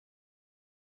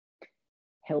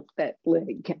 Help that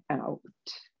leg out.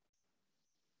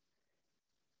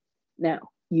 Now,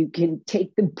 you can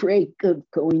take the break of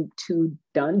going to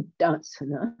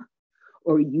Dandasana,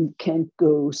 or you can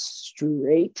go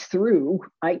straight through.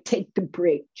 I take the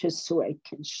break just so I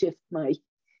can shift my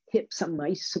hips on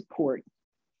my support.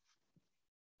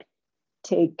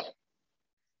 Take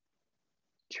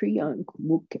Triangle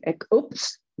Mukha.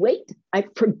 Oops, wait, I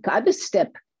forgot a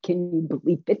step. Can you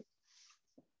believe it?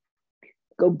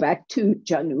 Go back to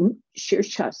Janu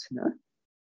Shirshasana.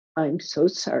 I'm so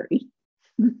sorry.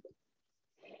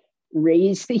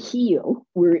 Raise the heel.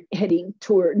 We're heading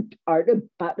toward Ardha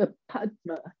Baddha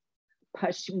Padma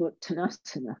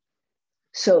Paschimottanasana.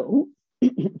 So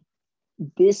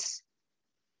this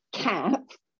calf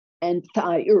and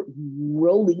thigh are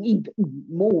rolling even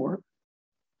more.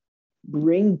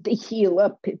 Bring the heel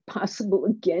up, if possible,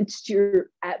 against your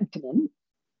abdomen.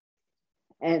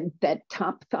 And that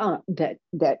top thigh,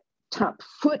 that top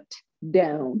foot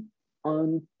down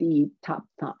on the top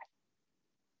thigh.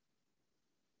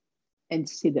 And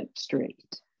sit up straight.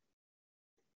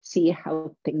 See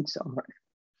how things are.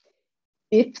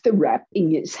 If the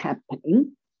wrapping is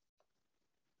happening,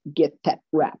 get that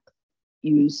wrap.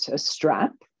 Use a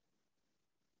strap.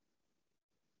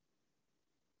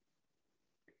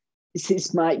 This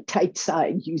is my tight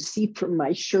side. You see from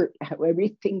my shirt how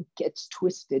everything gets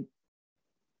twisted.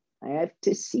 I have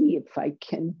to see if I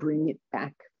can bring it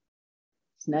back.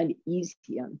 It's not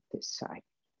easy on this side.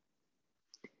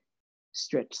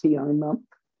 Stretch the arm up,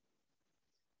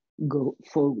 go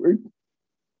forward,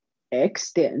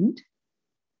 extend.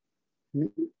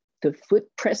 The foot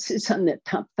presses on the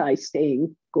top thigh,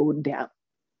 saying, go down.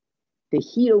 The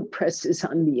heel presses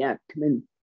on the abdomen,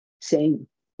 saying,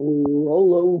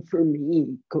 roll over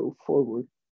me, go forward.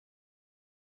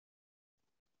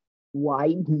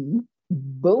 Widen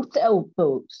both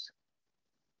elbows.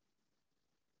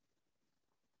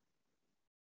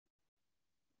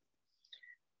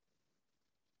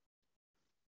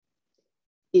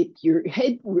 if your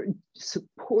head were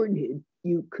supported,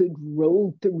 you could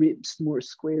roll the ribs more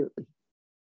squarely.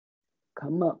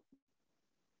 Come up.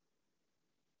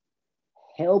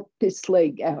 Help this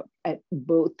leg out at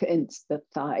both ends, the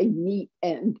thigh, knee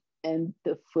end, and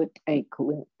the foot,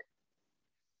 ankle end.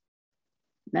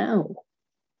 Now,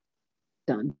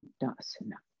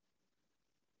 Dandasana.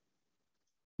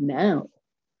 Now,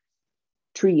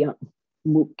 Triyam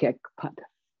Mukhyapada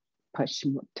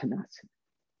Paschimottanasana.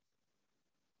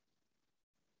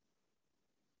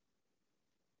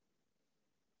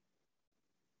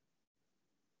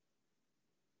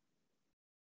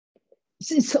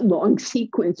 This is a long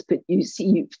sequence, but you see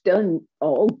you've done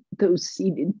all those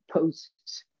seated poses.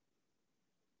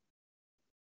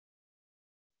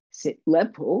 Sit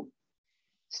level,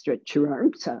 stretch your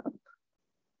arms up.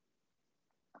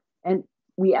 And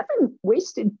we haven't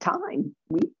wasted time.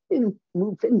 We've been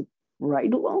moving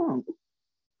right along.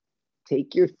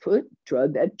 Take your foot, draw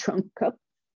that trunk up.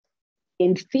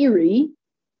 In theory,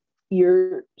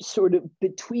 you're sort of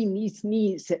between these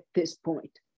knees at this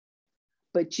point.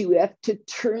 But you have to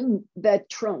turn that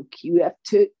trunk. You have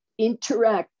to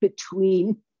interact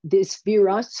between this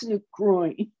Virasana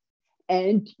groin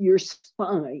and your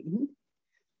spine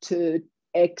to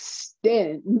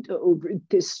extend over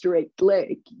this straight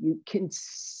leg. You can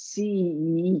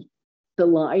see the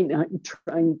line I'm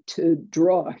trying to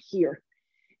draw here.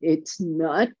 It's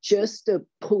not just a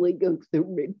pulling of the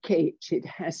rib cage. It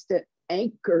has to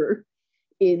anchor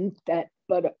in that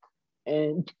buttock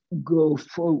and go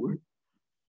forward.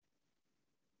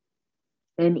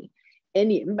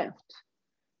 Any amount,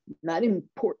 not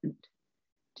important.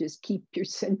 Just keep your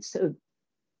sense of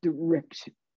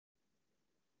direction.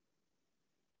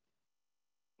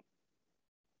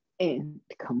 And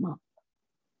come up.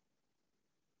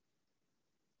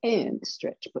 And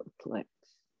stretch both legs.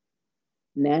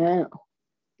 Now,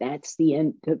 that's the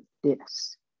end of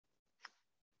this.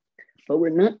 But we're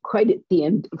not quite at the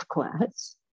end of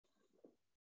class.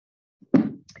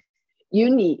 You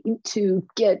need to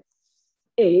get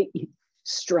a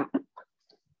strap.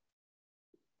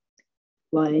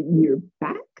 Line your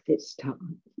back this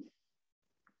time.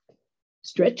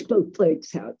 Stretch both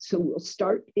legs out. So we'll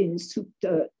start in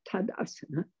Supta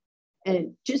Tadasana.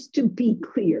 And just to be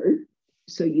clear,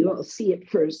 so you all see it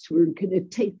first, we're going to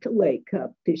take the leg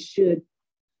up. This should,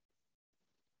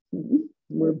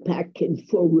 we're back in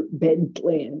forward bend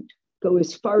land. Go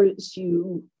as far as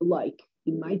you like.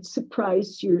 You might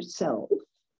surprise yourself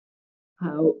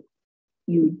how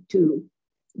you do.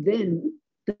 Then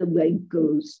the leg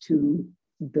goes to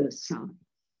the side.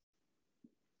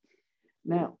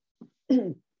 Now,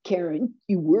 Karen,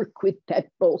 you work with that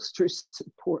bolster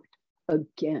support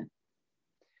again.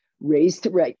 Raise the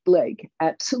right leg.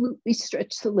 Absolutely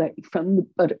stretch the leg from the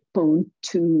buttock bone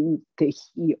to the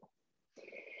heel.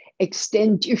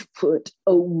 Extend your foot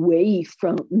away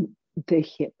from the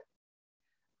hip.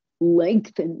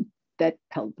 Lengthen that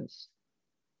pelvis.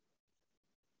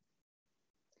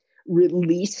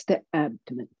 Release the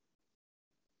abdomen.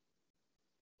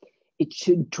 It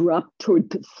should drop toward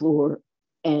the floor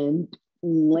and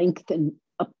lengthen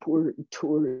upward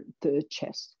toward the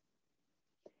chest.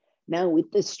 Now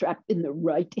with the strap in the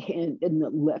right hand and the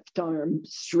left arm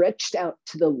stretched out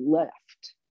to the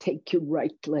left, take your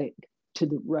right leg to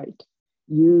the right.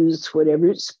 Use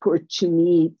whatever support you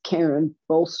need, Karen.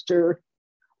 Bolster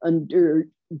under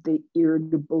the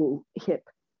irritable hip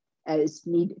as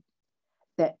needed.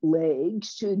 That leg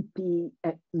should be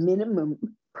at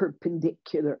minimum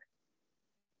perpendicular.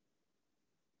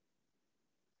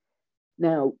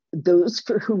 Now, those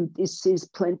for whom this is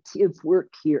plenty of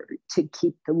work here to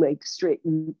keep the leg straight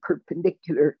and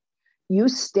perpendicular, you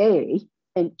stay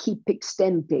and keep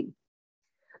extending.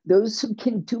 Those who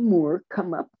can do more,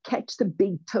 come up, catch the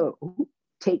big toe,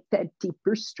 take that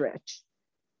deeper stretch,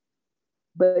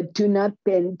 but do not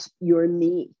bend your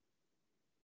knee.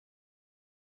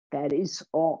 That is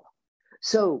all.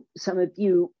 So some of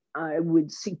you, I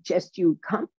would suggest you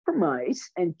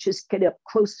compromise and just get up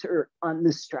closer on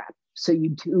the strap. So you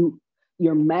do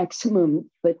your maximum,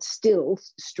 but still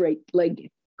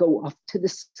straight-legged. Go off to the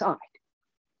side.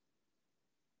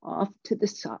 Off to the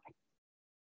side.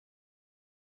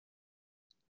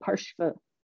 Parshva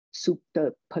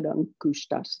Supta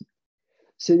Padangusthasana.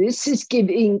 So this is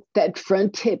giving that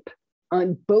front hip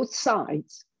on both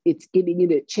sides. It's giving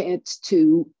it a chance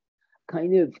to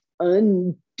kind of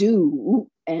undo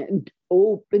and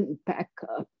open back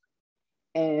up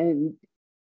and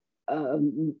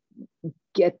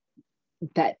get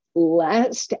that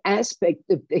last aspect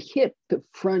of the hip, the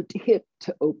front hip,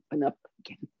 to open up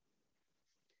again.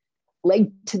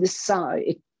 Leg to the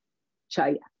side,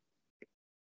 Chaya.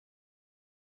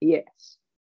 Yes,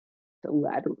 the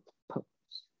lateral pose.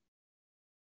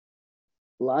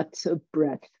 Lots of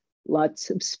breath,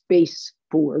 lots of space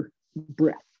for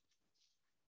breath.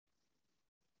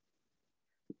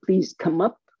 Please come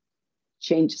up,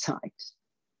 change sides.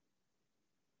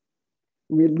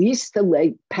 Release the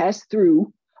leg, pass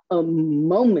through a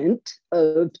moment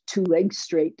of 2 legs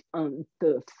straight on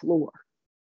the floor.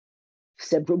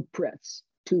 Several breaths,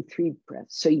 2, 3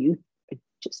 breaths. So you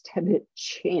just have a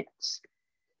chance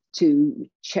to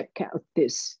check out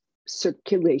this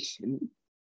circulation.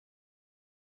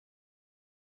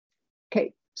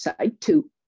 Okay, side 2,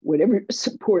 whatever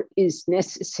support is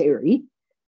necessary,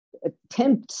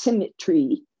 attempt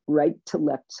symmetry right to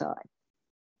left side.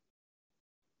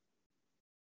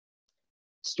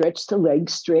 Stretch the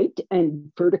legs straight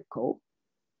and vertical.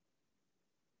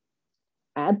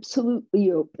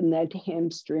 Absolutely open that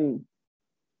hamstring.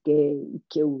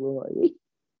 Gilroy.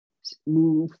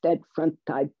 Move that front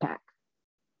thigh back.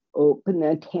 Open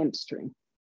that hamstring.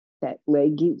 That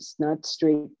leg is not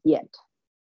straight yet.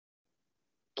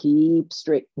 Keep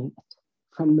straightening it.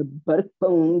 From the buttock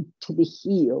bone to the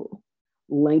heel,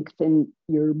 lengthen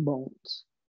your bones.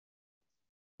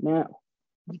 Now,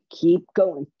 keep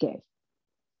going, Gay.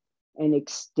 And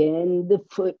extend the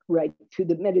foot right through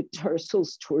the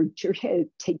metatarsals towards your head.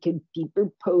 Take a deeper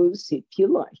pose if you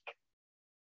like.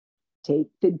 Take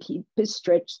the deepest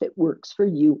stretch that works for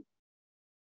you.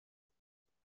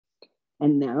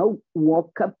 And now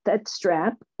walk up that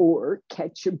strap or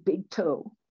catch your big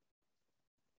toe.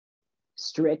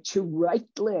 Stretch your right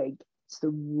leg. It's the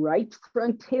right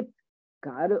front hip.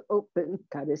 Gotta open,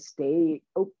 gotta stay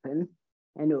open.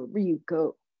 And over you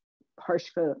go.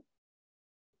 Parshva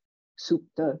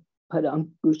Supta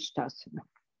Padangusthasana.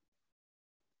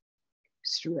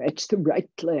 Stretch the right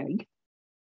leg.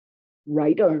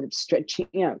 Right arm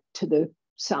stretching out to the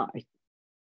side.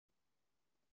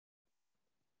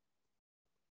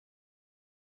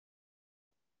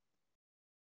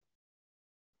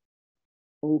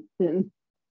 Open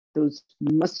those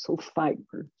muscle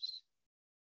fibers.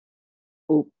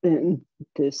 Open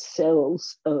the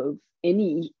cells of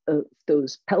any of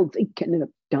those pelvic and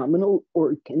abdominal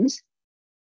organs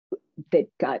that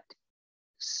got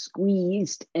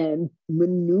squeezed and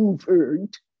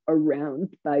maneuvered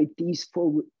around by these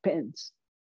forward bends.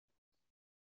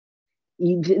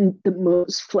 Even the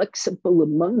most flexible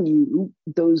among you,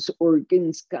 those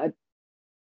organs got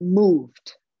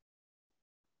moved,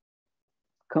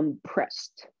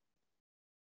 compressed,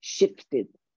 shifted.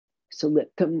 So let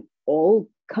them all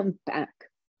come back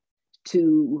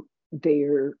to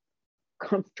their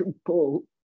comfortable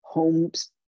home's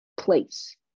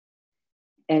place.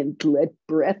 And let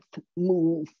breath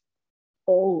move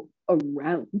all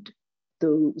around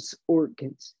those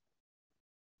organs.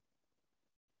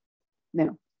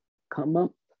 Now, come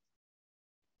up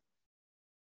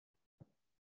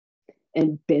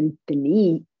and bend the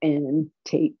knee and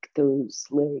take those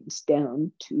legs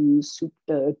down to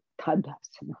Supta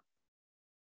Tadasana.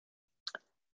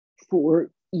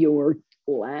 For your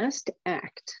last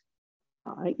act,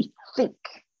 I think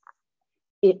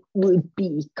it would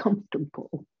be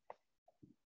comfortable.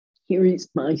 Here is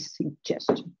my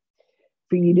suggestion.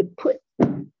 For you to put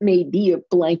maybe a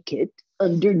blanket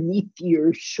underneath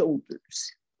your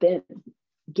shoulders, then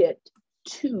get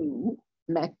 2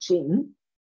 matching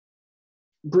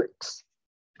bricks.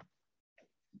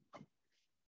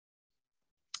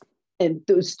 And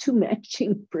those 2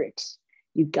 matching bricks,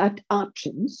 you've got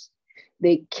options.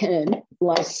 They can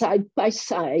lie side by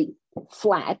side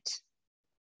flat,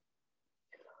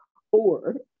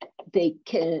 or they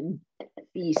can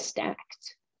be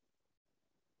stacked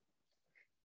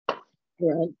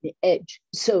around the edge.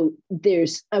 So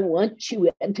I want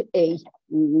you at a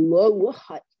low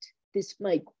height. This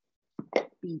might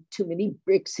be too many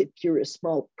bricks if you're a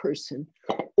small person,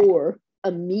 or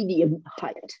a medium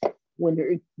height, one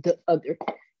or the other.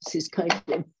 This is kind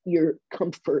of your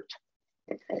comfort.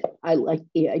 I like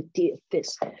the idea of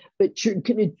this, but you're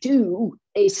going to do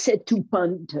a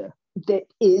setubandha that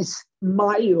is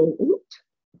mild,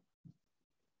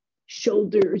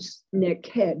 shoulders, neck,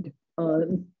 head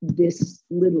on this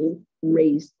little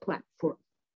raised platform.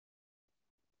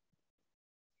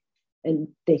 And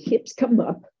the hips come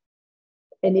up.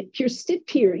 And if you're stiff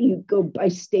here, you go by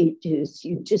stages.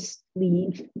 You just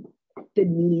leave the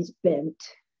knees bent.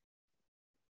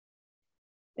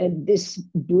 And this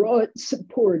broad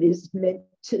support is meant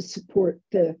to support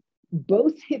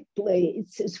both hip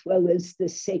blades as well as the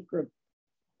sacrum.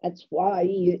 That's why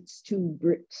it's 2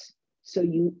 bricks. So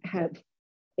you have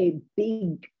a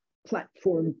big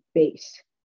platform base.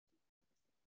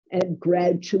 And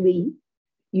gradually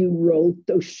You roll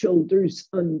those shoulders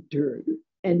under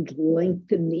and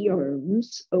lengthen the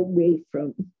arms away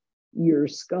from your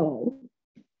skull,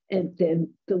 and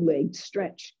then the legs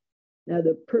stretch. Now,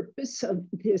 the purpose of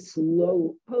this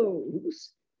low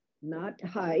pose, not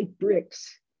high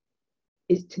bricks,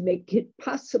 is to make it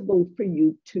possible for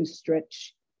you to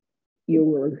stretch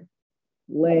your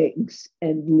legs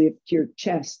and lift your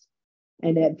chest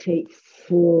and have a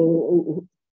full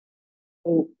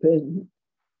open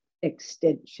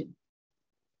extension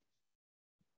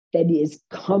that is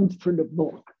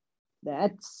comfortable.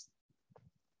 That's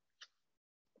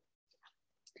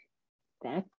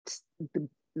the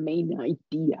main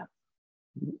idea.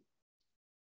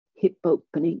 Hip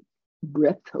opening,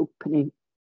 breath opening,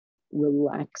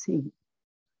 relaxing,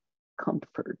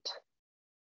 comfort.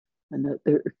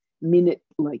 Another minute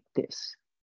like this.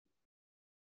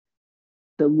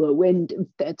 The low end of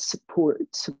that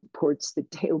support supports the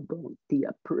tailbone. The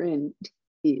upper end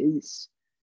is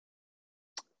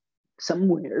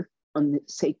somewhere on the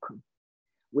sacrum.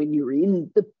 When you're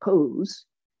in the pose,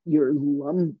 your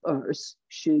lumbars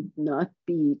should not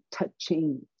be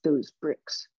touching those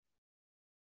bricks.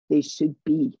 They should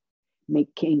be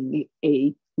making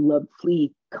a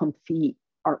lovely, comfy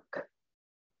arc.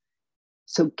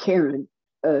 So Karen,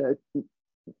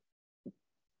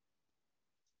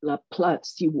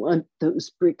 Laplace, you want those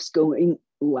bricks going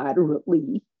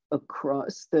laterally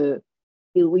across the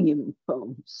ilium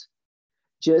bones,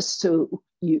 just so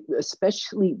you,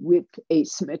 especially with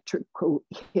asymmetrical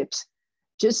hips,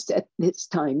 just at this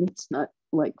time, it's not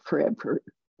like forever,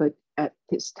 but at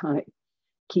this time,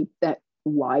 keep that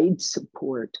wide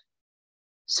support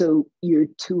so your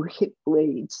two hip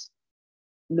blades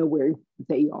know where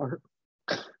they are.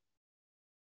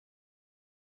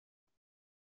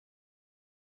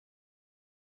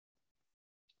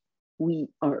 We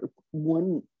are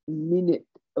 1 minute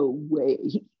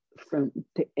away from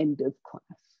the end of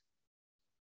class.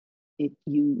 If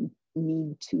you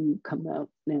need to come out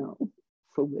now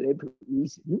for whatever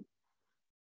reason,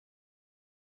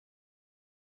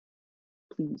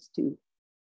 please do.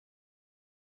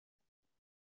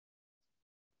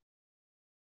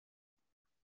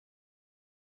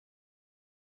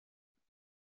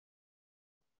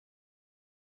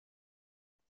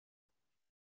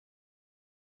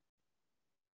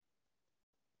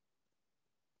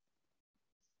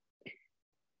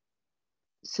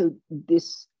 So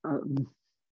this, I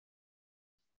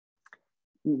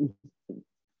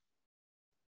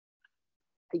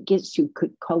guess you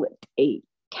could call it a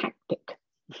tactic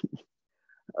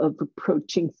of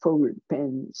approaching forward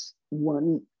bends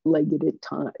one leg at a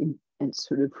time and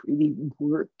sort of really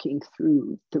working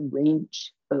through the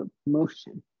range of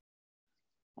motion.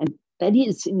 And that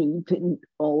isn't even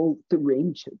all the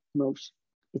range of motion,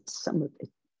 it's some of it.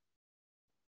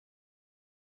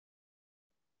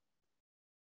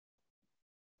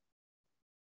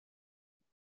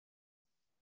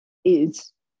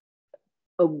 Is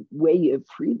a way of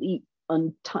really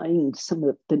untying some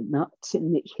of the knots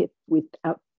in the hip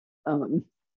without,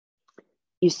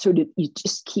 you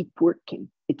just keep working.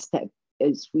 It's that,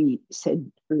 as we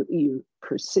said earlier,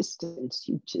 persistence.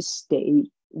 You just stay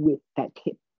with that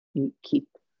hip. You keep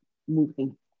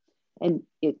moving and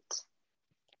it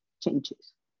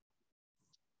changes.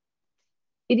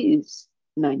 It is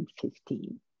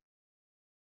 9:15.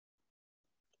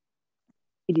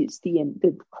 It is the end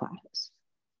of class.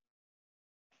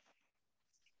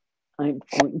 I'm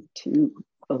going to,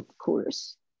 of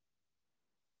course,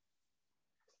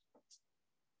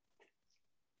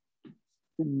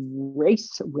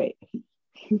 race away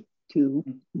to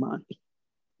my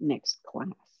next class.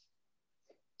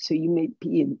 So you may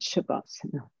be in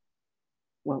Shavasana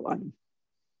while I'm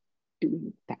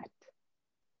doing that.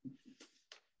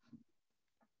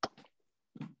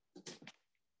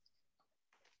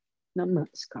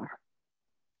 Namaskar.